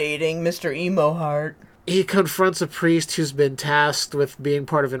intimidating, Mr. Emo Heart. He confronts a priest who's been tasked with being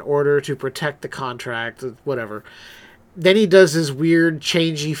part of an order to protect the contract, whatever. Then he does his weird,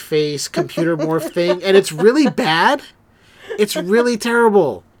 changey face, computer morph thing, and it's really bad. It's really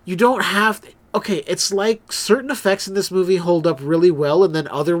terrible. You don't have... Okay, it's like certain effects in this movie hold up really well, and then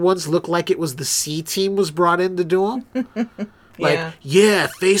other ones look like it was the C-Team was brought in to do them. Like, yeah,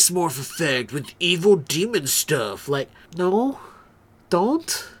 face morph effect with evil demon stuff. Like, no,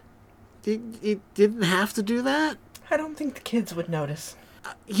 don't. You didn't have to do that. I don't think the kids would notice.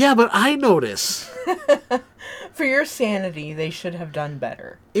 Yeah, but I notice. For your sanity, they should have done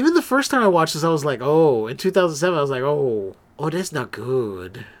better. Even the first time I watched this, I was like, oh, in 2007, I was like, oh, that's not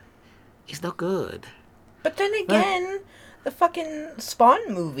good. He's not good. But then again, the fucking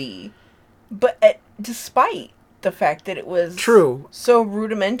Spawn movie, but despite the fact that it was true so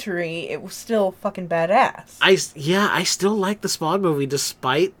rudimentary, it was still fucking badass. I still like the Spawn movie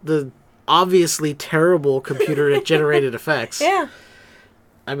despite the obviously terrible computer-generated effects. Yeah.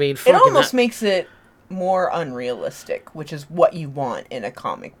 I mean, it almost makes it more unrealistic, which is what you want in a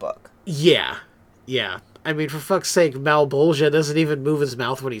comic book. Yeah. Yeah. I mean, for fuck's sake, Malbolgia doesn't even move his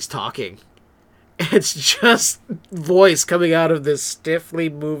mouth when he's talking. It's just voice coming out of this stiffly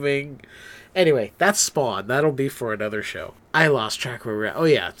moving... Anyway, that's Spawn. That'll be for another show. I lost track where we're at. Oh,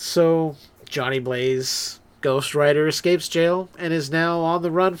 yeah. So, Johnny Blaze, Ghost Rider, escapes jail and is now on the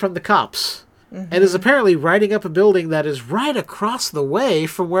run from the cops. And is apparently riding up a building that is right across the way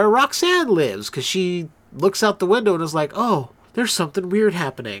from where Roxanne lives. Because she looks out the window and is like, oh, there's something weird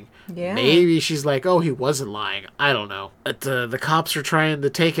happening. Yeah. Maybe she's like, oh, he wasn't lying. I don't know. But the cops are trying to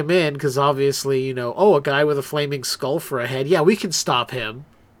take him in because obviously, you know, oh, a guy with a flaming skull for a head. Yeah, we can stop him.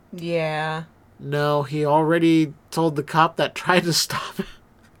 Yeah. No, he already told the cop that tried to stop him.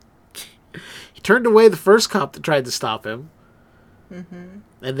 He turned away the first cop that tried to stop him. And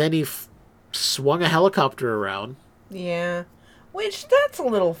then he swung a helicopter around. Yeah. Which, that's a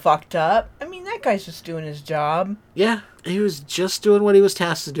little fucked up. I mean, that guy's just doing his job. Yeah, he was just doing what he was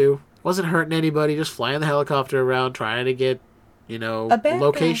tasked to do. Wasn't hurting anybody, just flying the helicopter around, trying to get, you know, a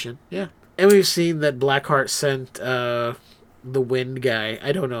location. Guy. Yeah. And we've seen that Blackheart sent the Wind guy.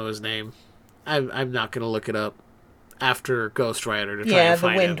 I don't know his name. I'm not going to look it up after Ghost Rider to try and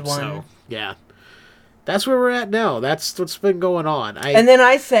find him. Yeah, the Wind one. So, yeah. That's where we're at now. That's what's been going on. And then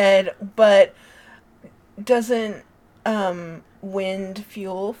I said, but doesn't wind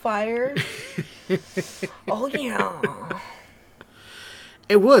fuel fire? Oh, yeah.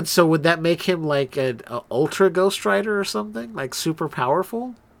 It would. So would that make him like an ultra Ghost Rider or something? Like super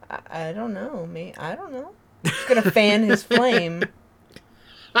powerful? I don't know. I don't know. He's going to fan his flame.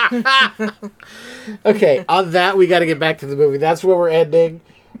 Okay, on that, we got to get back to the movie. That's where we're ending.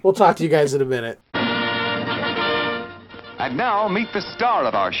 We'll talk to you guys in a minute. And now, meet the star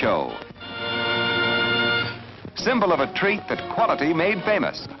of our show. Symbol of a treat that quality made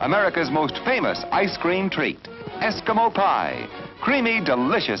famous. America's most famous ice cream treat. Eskimo Pie. Creamy,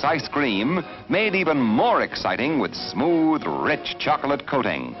 delicious ice cream made even more exciting with smooth, rich chocolate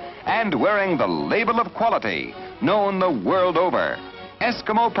coating. And wearing the label of quality, known the world over.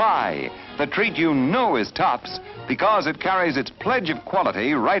 Eskimo Pie, the treat you know is tops because it carries its pledge of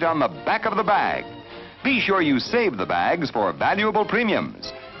quality right on the back of the bag. Be sure you save the bags for valuable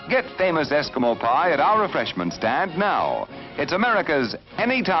premiums. Get famous Eskimo Pie at our refreshment stand now. It's America's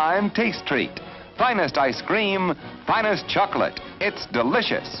anytime taste treat. Finest ice cream, finest chocolate. It's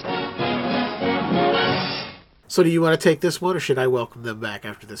delicious. So do you want to take this one, or should I welcome them back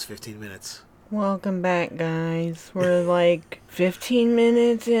after this 15 minutes? Welcome back, guys. We're like 15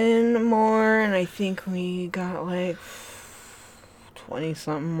 minutes in more, and I think we got like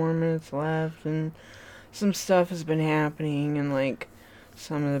 20-something more minutes left, and some stuff has been happening, and like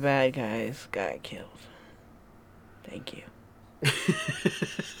some of the bad guys got killed. Thank you.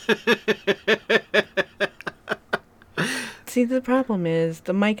 See, the problem is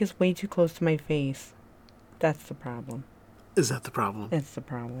the mic is way too close to my face. That's the problem. Is that the problem? It's the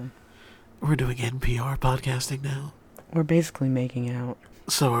problem. We're doing NPR podcasting now. We're basically making out.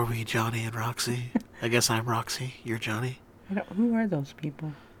 So are we Johnny and Roxy? I guess I'm Roxy. You're Johnny. Who are those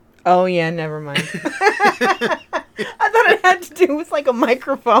people? Oh, yeah, never mind. I thought it had to do with, like, a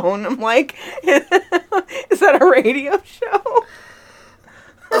microphone. I'm like, is that a radio show?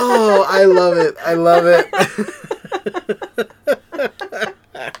 Oh, I love it. I love it.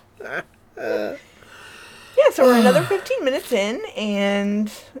 Yeah, so we're another 15 minutes in,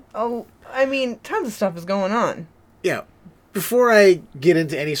 and, tons of stuff is going on. Yeah. Before I get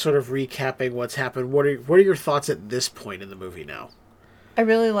into any sort of recapping what's happened, what are your thoughts at this point in the movie now? I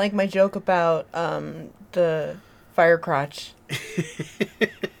really like my joke about the fire crotch.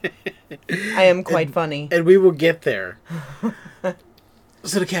 I am quite funny. And we will get there.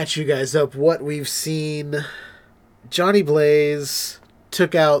 So to catch you guys up, what we've seen, Johnny Blaze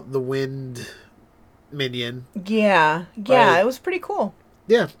took out the wind minion. Yeah, it was pretty cool.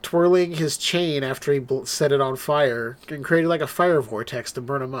 Yeah, twirling his chain after he set it on fire and created like a fire vortex to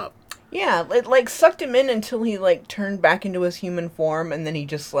burn him up. Yeah, it like sucked him in until he like turned back into his human form, and then he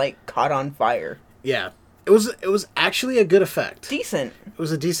just like caught on fire. Yeah, it was actually a good effect. Decent. It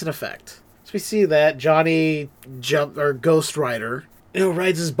was a decent effect. So we see that Johnny Ghost Rider,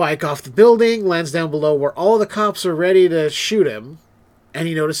 rides his bike off the building, lands down below where all the cops are ready to shoot him, and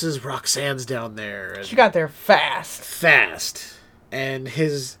he notices Roxanne's down there. She got there fast. And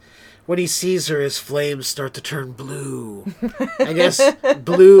when he sees her, his flames start to turn blue. I guess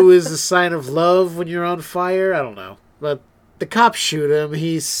blue is a sign of love when you're on fire. I don't know. But the cops shoot him.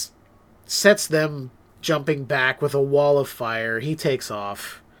 He sets them jumping back with a wall of fire. He takes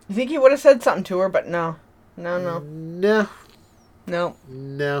off. You think he would have said something to her, but no. No. No.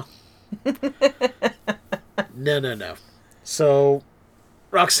 No. So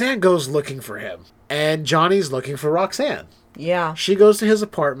Roxanne goes looking for him. And Johnny's looking for Roxanne. Yeah. She goes to his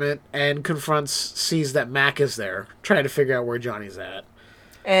apartment and sees that Mac is there, trying to figure out where Johnny's at.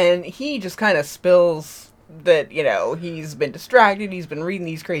 And he just kind of spills that, he's been distracted, he's been reading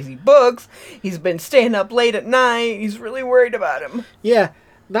these crazy books, he's been staying up late at night, he's really worried about him. Yeah,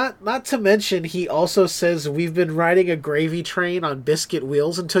 not to mention he also says, we've been riding a gravy train on biscuit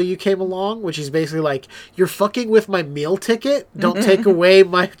wheels until you came along, which is basically like, you're fucking with my meal ticket? Don't take away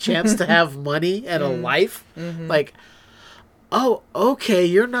my chance to have money and a life? Mm-hmm. Like... Oh, okay,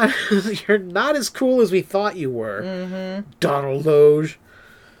 you're not as cool as we thought you were. Mm-hmm. Donald Loge.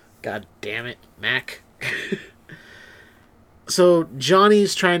 God damn it, Mac. So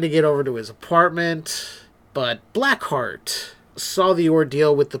Johnny's trying to get over to his apartment, but Blackheart saw the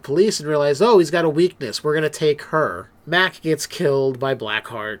ordeal with the police and realized, he's got a weakness. We're going to take her. Mac gets killed by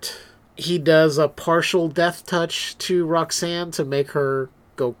Blackheart. He does a partial death touch to Roxanne to make her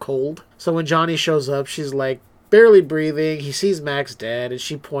go cold. So when Johnny shows up, she's like, barely breathing. He sees Max dead, and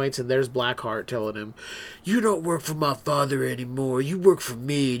she points, and there's Blackheart telling him, you don't work for my father anymore. You work for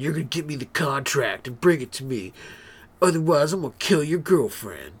me, and you're going to get me the contract and bring it to me. Otherwise, I'm going to kill your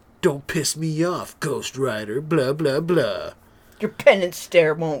girlfriend. Don't piss me off, Ghost Rider, blah, blah, blah. Your penance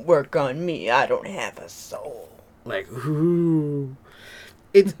stare won't work on me. I don't have a soul. Like, ooh.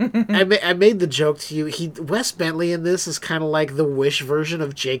 I made the joke to you. Wes Bentley in this is kind of like the Wish version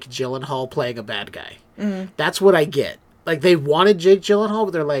of Jake Gyllenhaal playing a bad guy. Mm-hmm. That's what I get. Like, they wanted Jake Gyllenhaal,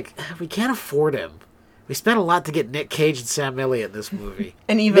 but they're like, we can't afford him. We spent a lot to get Nick Cage and Sam Elliott in this movie.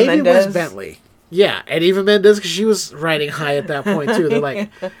 And Eva Mendes. Wes Bentley. Yeah, and Eva Mendes, because she was riding high at that point, too. They're like,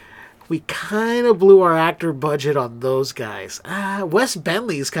 we kind of blew our actor budget on those guys. Wes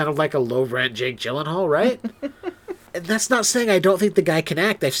Bentley's kind of like a low-rent Jake Gyllenhaal, right? And that's not saying I don't think the guy can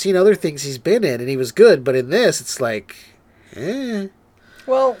act. I've seen other things he's been in, and he was good. But in this, it's like,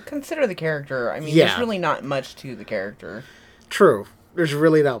 Well, consider the character. I mean, there's really not much to the character. True. There's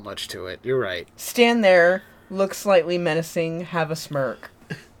really not much to it. You're right. Stand there, look slightly menacing, have a smirk.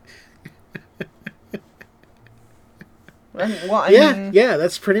 Yeah,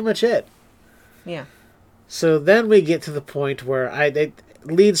 that's pretty much it. Yeah. So then we get to the point where it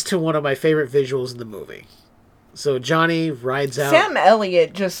leads to one of my favorite visuals in the movie. So Johnny rides out. Sam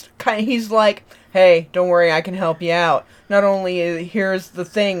Elliott he's like, hey, don't worry, I can help you out. Not only here's the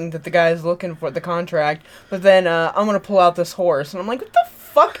thing that the guy's looking for, the contract, but then I'm going to pull out this horse. And I'm like, what the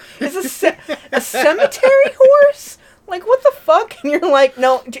fuck? Is a cemetery horse? Like, what the fuck? And you're like,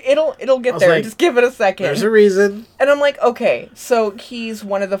 no, it'll get there. Like, just give it a second. There's a reason. And I'm like, okay, so he's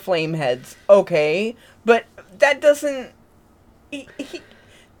one of the flame heads. Okay, but that doesn't...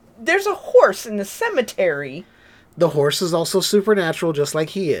 there's a horse in the cemetery. The horse is also supernatural, just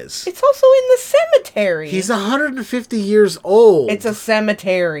like he is. It's also in the cemetery. He's 150 years old. It's a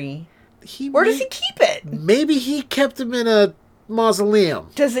cemetery. Where does he keep it? Maybe he kept him in a mausoleum.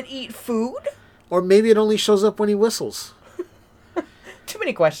 Does it eat food? Or maybe it only shows up when he whistles. Too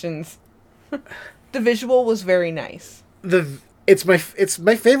many questions. The visual was very nice. It's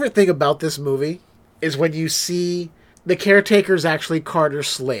my favorite thing about this movie is when you see the caretaker's actually Carter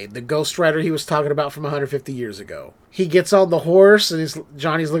Slade, the Ghost Rider he was talking about from 150 years ago. He gets on the horse and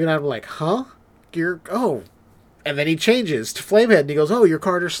Johnny's looking at him like, huh? And then he changes to Flamehead and he goes, oh, you're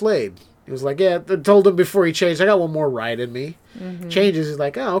Carter Slade. He was like, yeah, I told him before he changed, I got one more ride in me. Mm-hmm. Changes, he's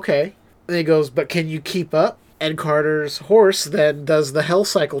like, oh, okay. And he goes, but can you keep up? And Carter's horse then does the Hell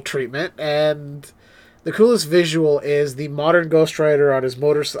Cycle treatment, and the coolest visual is the modern Ghost Rider on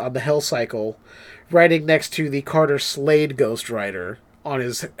the Hell Cycle, riding next to the Carter Slade Ghost Rider on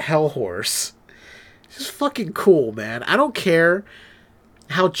his Hell Horse. It's just fucking cool, man. I don't care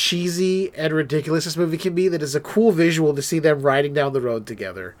how cheesy and ridiculous this movie can be. That is a cool visual to see them riding down the road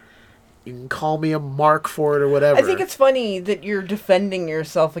together. You can call me a mark for it or whatever. I think it's funny that you're defending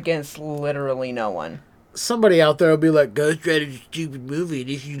yourself against literally no one. Somebody out there will be like, Ghost Rider's a stupid movie,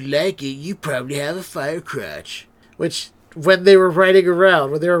 and if you like it, you probably have a fire crotch. Which, when they were riding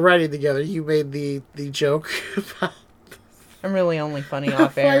together, you made the joke about... I'm really only funny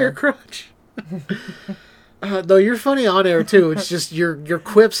off air. Fire crotch. No, you're funny on air, too. It's just your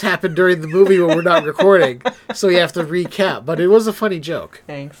quips happen during the movie when we're not recording, so you have to recap. But it was a funny joke.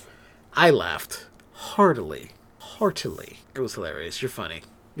 Thanks. I laughed. Heartily. It was hilarious. You're funny.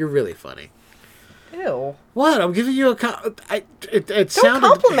 You're really funny. Ew. What? I'm giving you a... Don't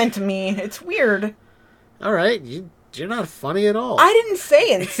compliment me. It's weird. All right. You're not funny at all. I didn't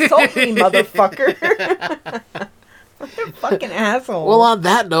say insult me, motherfucker. What a fucking asshole. Well, on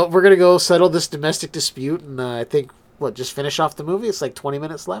that note, we're going to go settle this domestic dispute and I think, just finish off the movie? It's like 20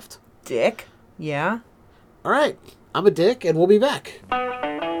 minutes left? Dick? Yeah. All right. I'm a dick and we'll be back.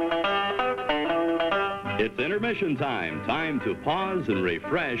 It's intermission time. Time to pause and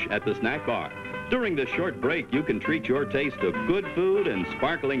refresh at the snack bar. During this short break, you can treat your taste of good food and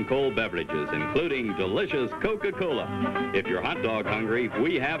sparkling cold beverages, including delicious Coca-Cola. If you're hot dog hungry,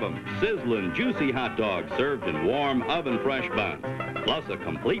 we have them. Sizzling, juicy hot dogs served in warm, oven-fresh buns. Plus a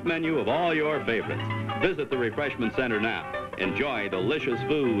complete menu of all your favorites. Visit the Refreshment Center now. Enjoy delicious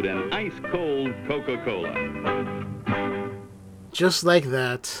food and ice-cold Coca-Cola. Just like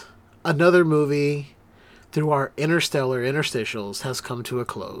that, another movie through our interstellar interstitials has come to a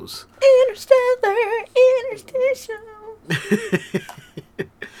close. Interstitial.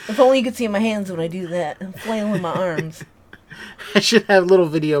 If only you could see my hands when I do that. I'm flailing my arms. I should have little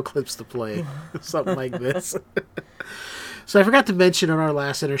video clips to play. Something like this. So I forgot to mention on our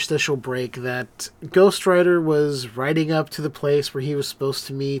last interstitial break that Ghost Rider was riding up to the place where he was supposed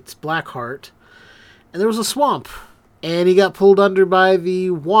to meet Blackheart. And there was a swamp. And he got pulled under by the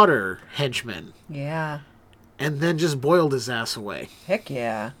water henchmen. Yeah. And then just boiled his ass away. Heck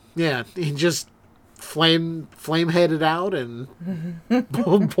yeah. Yeah, he just flame-headed out and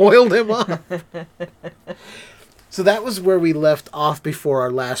boiled him up. So that was where we left off before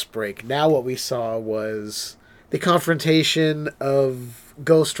our last break. Now what we saw was the confrontation of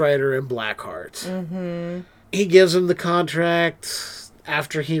Ghost Rider and Blackheart. Mm-hmm. He gives him the contract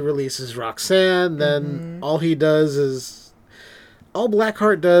after he releases Roxanne. Then all Blackheart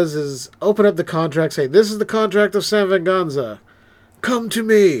does is open up the contract, say, "This is the contract of San Venganza. Come to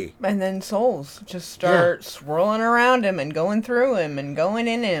me." And then souls just start swirling around him and going through him and going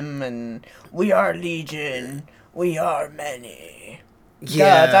in him. And we are legion. We are many.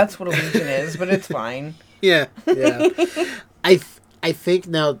 Yeah. Duh, that's what a legion is, but it's fine. Yeah. I think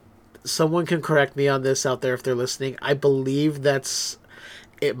now someone can correct me on this out there if they're listening. I believe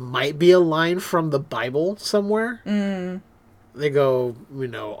it might be a line from the Bible somewhere. Mm. They go,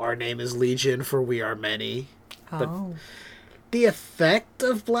 our name is Legion, for we are many. But the effect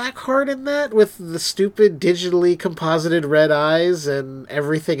of Blackheart in that, with the stupid digitally composited red eyes and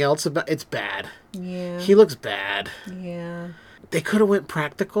everything else it's bad. Yeah. He looks bad. Yeah. They could have went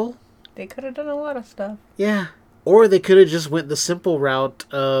practical. They could have done a lot of stuff. Yeah. Or they could have just went the simple route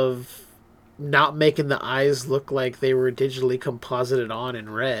of not making the eyes look like they were digitally composited on in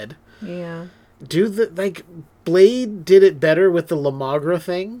red. Yeah. Blade did it better with the Lamagra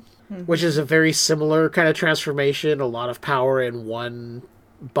thing, which is a very similar kind of transformation, a lot of power in one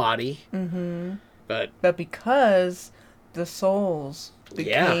body. Mm-hmm. But because the souls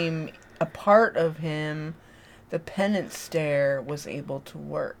became a part of him, the penance stare was able to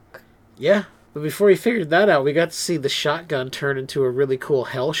work. Yeah. But before he figured that out, we got to see the shotgun turn into a really cool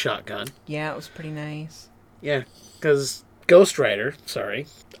hell shotgun. Yeah, it was pretty nice. Yeah, because Ghost Rider, sorry,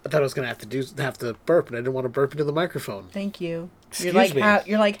 I thought I was going to have to burp, and I didn't want to burp into the microphone. Thank you. Excuse you're like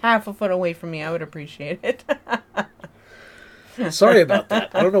me. You're like half a foot away from me. I would appreciate it. Sorry about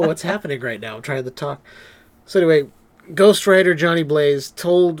that. I don't know what's happening right now. I'm trying to talk. So anyway, Ghost Rider Johnny Blaze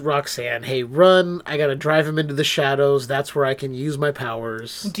told Roxanne, hey, run. I got to drive him into the shadows. That's where I can use my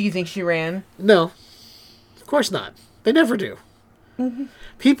powers. Do you think she ran? No. Of course not. They never do. Mm-hmm.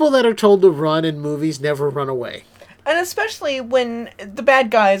 People that are told to run in movies never run away. And especially when the bad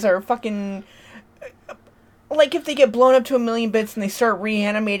guys are fucking... Like, if they get blown up to 1,000,000 bits and they start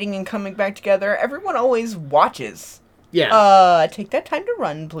reanimating and coming back together, everyone always watches. Yeah. Take that time to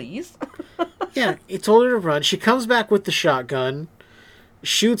run, please. Yeah, he told her to run. She comes back with the shotgun,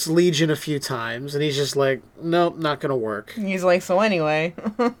 shoots Legion a few times, and he's just like, nope, not gonna work. He's like, so anyway.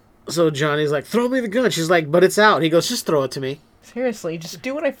 So Johnny's like, throw me the gun. She's like, but it's out. He goes, just throw it to me. Seriously, just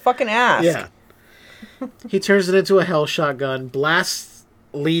do what I fucking ask. Yeah. He turns it into a hell shotgun, blasts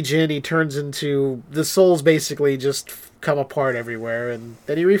Legion. He turns into... The souls basically just come apart everywhere, and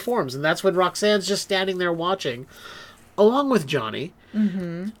then he reforms. And that's when Roxanne's just standing there watching, along with Johnny.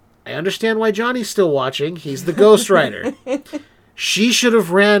 Mm-hmm. I understand why Johnny's still watching. He's the Ghost Rider. She should have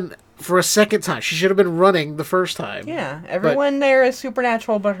ran for a second time. She should have been running the first time. Yeah, everyone there is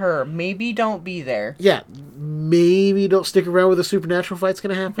supernatural but her. Maybe don't be there. Yeah, maybe don't stick around where the supernatural fight's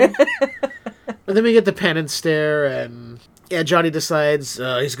going to happen. And then we get the penance stare, and yeah, Johnny decides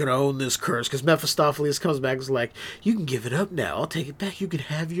he's going to own this curse, because Mephistopheles comes back and is like, you can give it up now. I'll take it back. You can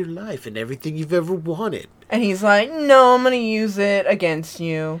have your life and everything you've ever wanted. And he's like, no, I'm going to use it against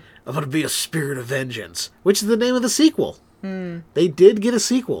you. I'm going to be a spirit of vengeance, which is the name of the sequel. Mm. They did get a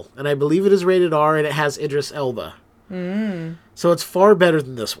sequel, and I believe it is rated R, and it has Idris Elba. Mm. So it's far better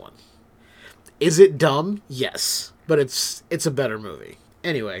than this one. Is it dumb? Yes. But it's a better movie.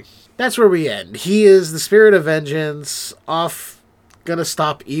 Anyway, that's where we end. He is the spirit of vengeance, off gonna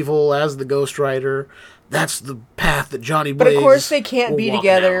stop evil as the Ghost Rider. That's the path that Johnny Blaze. But of course they can't be walk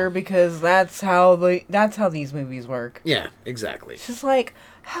together now. because that's how these movies work. Yeah, exactly. It's just like,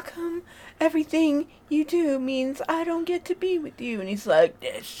 how come everything you do means I don't get to be with you? And he's like,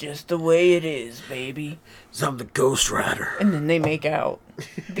 that's just the way it is, baby. So I'm the Ghost Rider. And then they make out.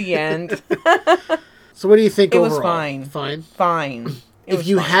 The end. So what do you think It overall? was fine. Fine? Fine. If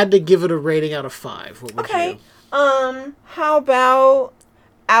you had to give it a rating out of 5, what would you? How about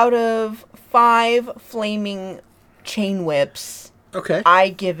out of 5 flaming chain whips? Okay. I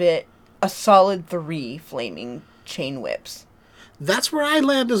give it a solid 3 flaming chain whips. That's where I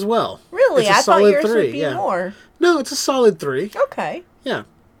land as well. Really? It's a I thought solid yours 3, would be yeah. more. No, it's a solid 3. Okay. Yeah.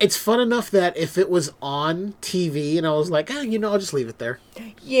 It's fun enough that if it was on TV and I was like, I'll just leave it there.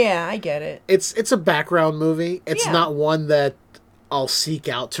 Yeah, I get it. It's a background movie. It's Yeah. not one that I'll seek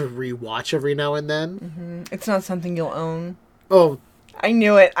out to rewatch every now and then. Mm-hmm. It's not something you'll own. Oh. I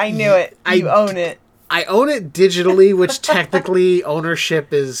knew it. You own it. I own it digitally, which technically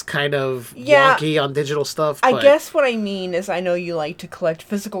ownership is kind of wonky on digital stuff. I but guess what I mean is I know you like to collect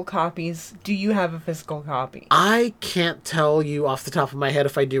physical copies. Do you have a physical copy? I can't tell you off the top of my head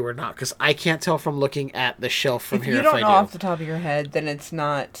if I do or not, because I can't tell from looking at the shelf from If here you if don't I know do. off the top of your head, then it's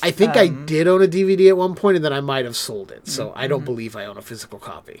not... I think I did own a DVD at one point, and then I might have sold it, so I don't Mhm. believe I own a physical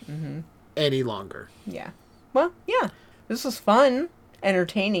copy Mhm. any longer. Yeah. Well, yeah. This was fun.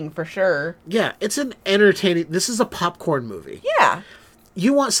 Entertaining, for sure. Yeah, it's an entertaining... This is a popcorn movie. Yeah.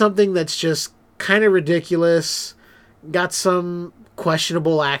 You want something that's just kind of ridiculous, got some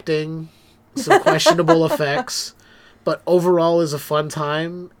questionable acting, some questionable effects, but overall is a fun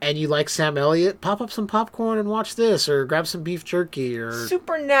time, and you like Sam Elliott, pop up some popcorn and watch this, or grab some beef jerky, or...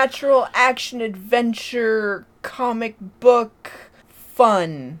 Supernatural action adventure comic book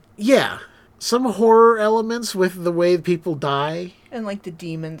fun. Yeah. Some horror elements with the way people die. And like the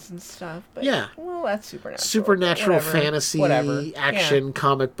demons and stuff. But, Yeah. Well, that's supernatural. Supernatural Whatever. fantasy, Whatever. action, Yeah.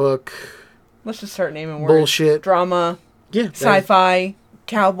 comic book. Let's just start naming words. Bullshit. Drama. Yeah. Sci-fi.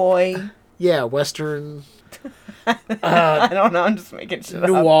 Cowboy. Yeah, Western. I don't know. I'm just making shit up.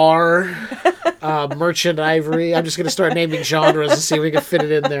 Noir. Merchant Ivory. I'm just going to start naming genres and see if we can fit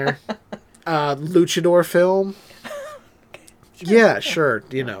it in there. Luchador film. Yeah, sure.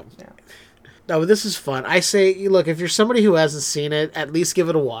 No, this is fun. I say, look, if you're somebody who hasn't seen it, at least give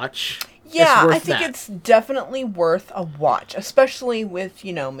it a watch. Yeah, I think it's definitely worth a watch, especially with,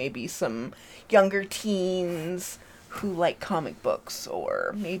 maybe some younger teens who like comic books,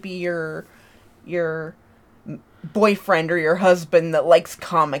 or maybe your boyfriend or your husband that likes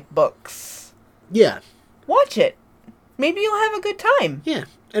comic books. Yeah. Watch it. Maybe you'll have a good time. Yeah,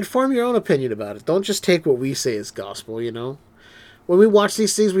 and form your own opinion about it. Don't just take what we say as gospel, When we watch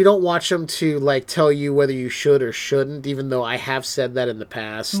these things, we don't watch them to, tell you whether you should or shouldn't, even though I have said that in the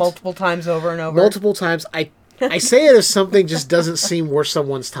past. Multiple times over and over. Multiple times. I say it if something just doesn't seem worth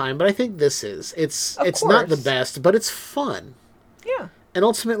someone's time, but I think this is. It's not the best, but it's fun. Yeah. And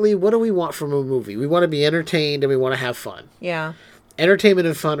ultimately, what do we want from a movie? We want to be entertained and we want to have fun. Yeah. Entertainment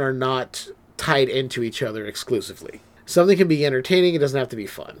and fun are not tied into each other exclusively. Something can be entertaining, it doesn't have to be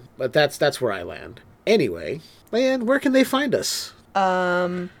fun. But that's where I land. Anyway, Leanne, where can they find us?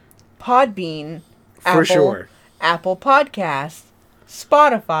 Podbean. For sure. Apple Podcasts,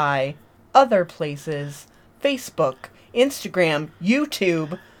 Spotify, other places, Facebook, Instagram,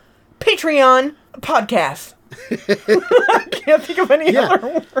 YouTube, Patreon, podcast. I can't think of any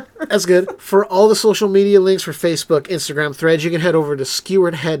other word. That's good. For all the social media links for Facebook, Instagram, Threads, you can head over to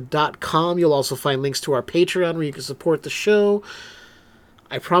skeweredhead.com. You'll also find links to our Patreon where you can support the show.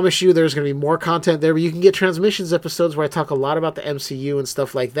 I promise you there's going to be more content there, but you can get Transmissions episodes where I talk a lot about the MCU and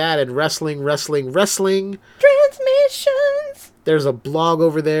stuff like that, and wrestling. Transmissions! There's a blog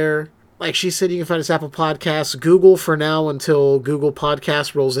over there. Like she said, you can find us Apple Podcasts, Google for now until Google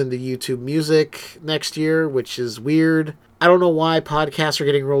Podcasts rolls into YouTube Music next year, which is weird. I don't know why podcasts are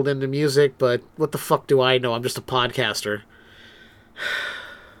getting rolled into music, but what the fuck do I know? I'm just a podcaster.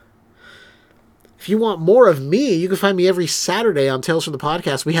 If you want more of me, you can find me every Saturday on Tales from the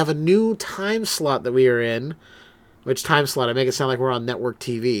Podcast. We have a new time slot that we are in. Which time slot? I make it sound like we're on network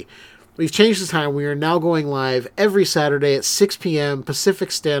TV. We've changed the time. We are now going live every Saturday at 6 p.m. Pacific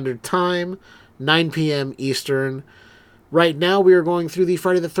Standard Time, 9 p.m. Eastern. Right now, we are going through the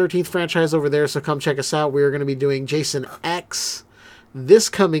Friday the 13th franchise over there, so come check us out. We are going to be doing Jason X this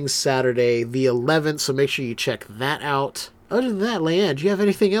coming Saturday, the 11th, so make sure you check that out. Other than that, Leanne, do you have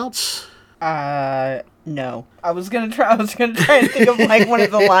anything else? No. I was gonna try and think of one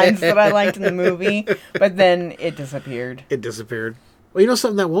of the lines that I liked in the movie, but then it disappeared. Well, you know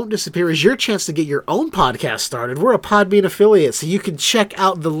something that won't disappear is your chance to get your own podcast started. We're a Podbean affiliate, so you can check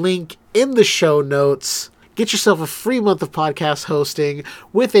out the link in the show notes. Get yourself a free month of podcast hosting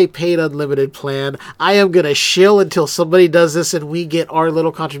with a paid unlimited plan. I am going to shill until somebody does this and we get our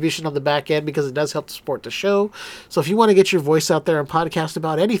little contribution on the back end because it does help to support the show. So if you want to get your voice out there and podcast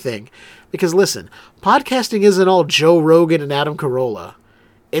about anything, because listen, podcasting isn't all Joe Rogan and Adam Carolla.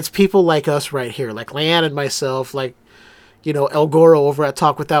 It's people like us right here, like Leanne and myself, like El Goro over at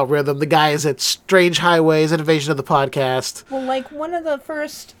Talk Without Rhythm, the guys at Strange Highways, Invasion of the Podcast. Well, one of the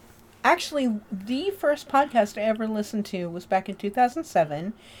first, actually, the first podcast I ever listened to was back in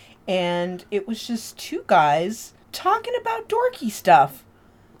 2007, and it was just two guys talking about dorky stuff.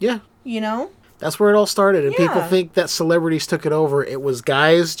 Yeah. That's where it all started, and people think that celebrities took it over. It was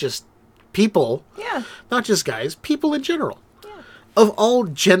guys, just people. Yeah. Not just guys, people in general. Of all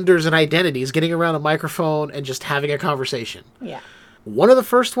genders and identities, getting around a microphone and just having a conversation. Yeah. One of the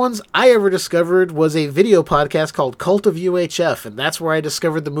first ones I ever discovered was a video podcast called Cult of UHF, and that's where I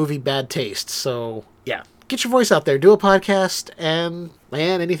discovered the movie Bad Taste. So, yeah, get your voice out there, do a podcast, and,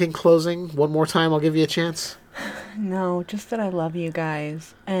 man, anything closing? One more time, I'll give you a chance. No, just that I love you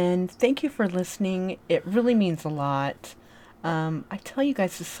guys, and thank you for listening. It really means a lot. I tell you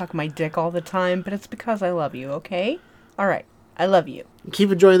guys to suck my dick all the time, but it's because I love you, okay? All right. I love you.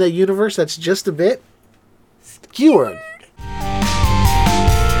 Keep enjoying that universe. That's just a bit skewered.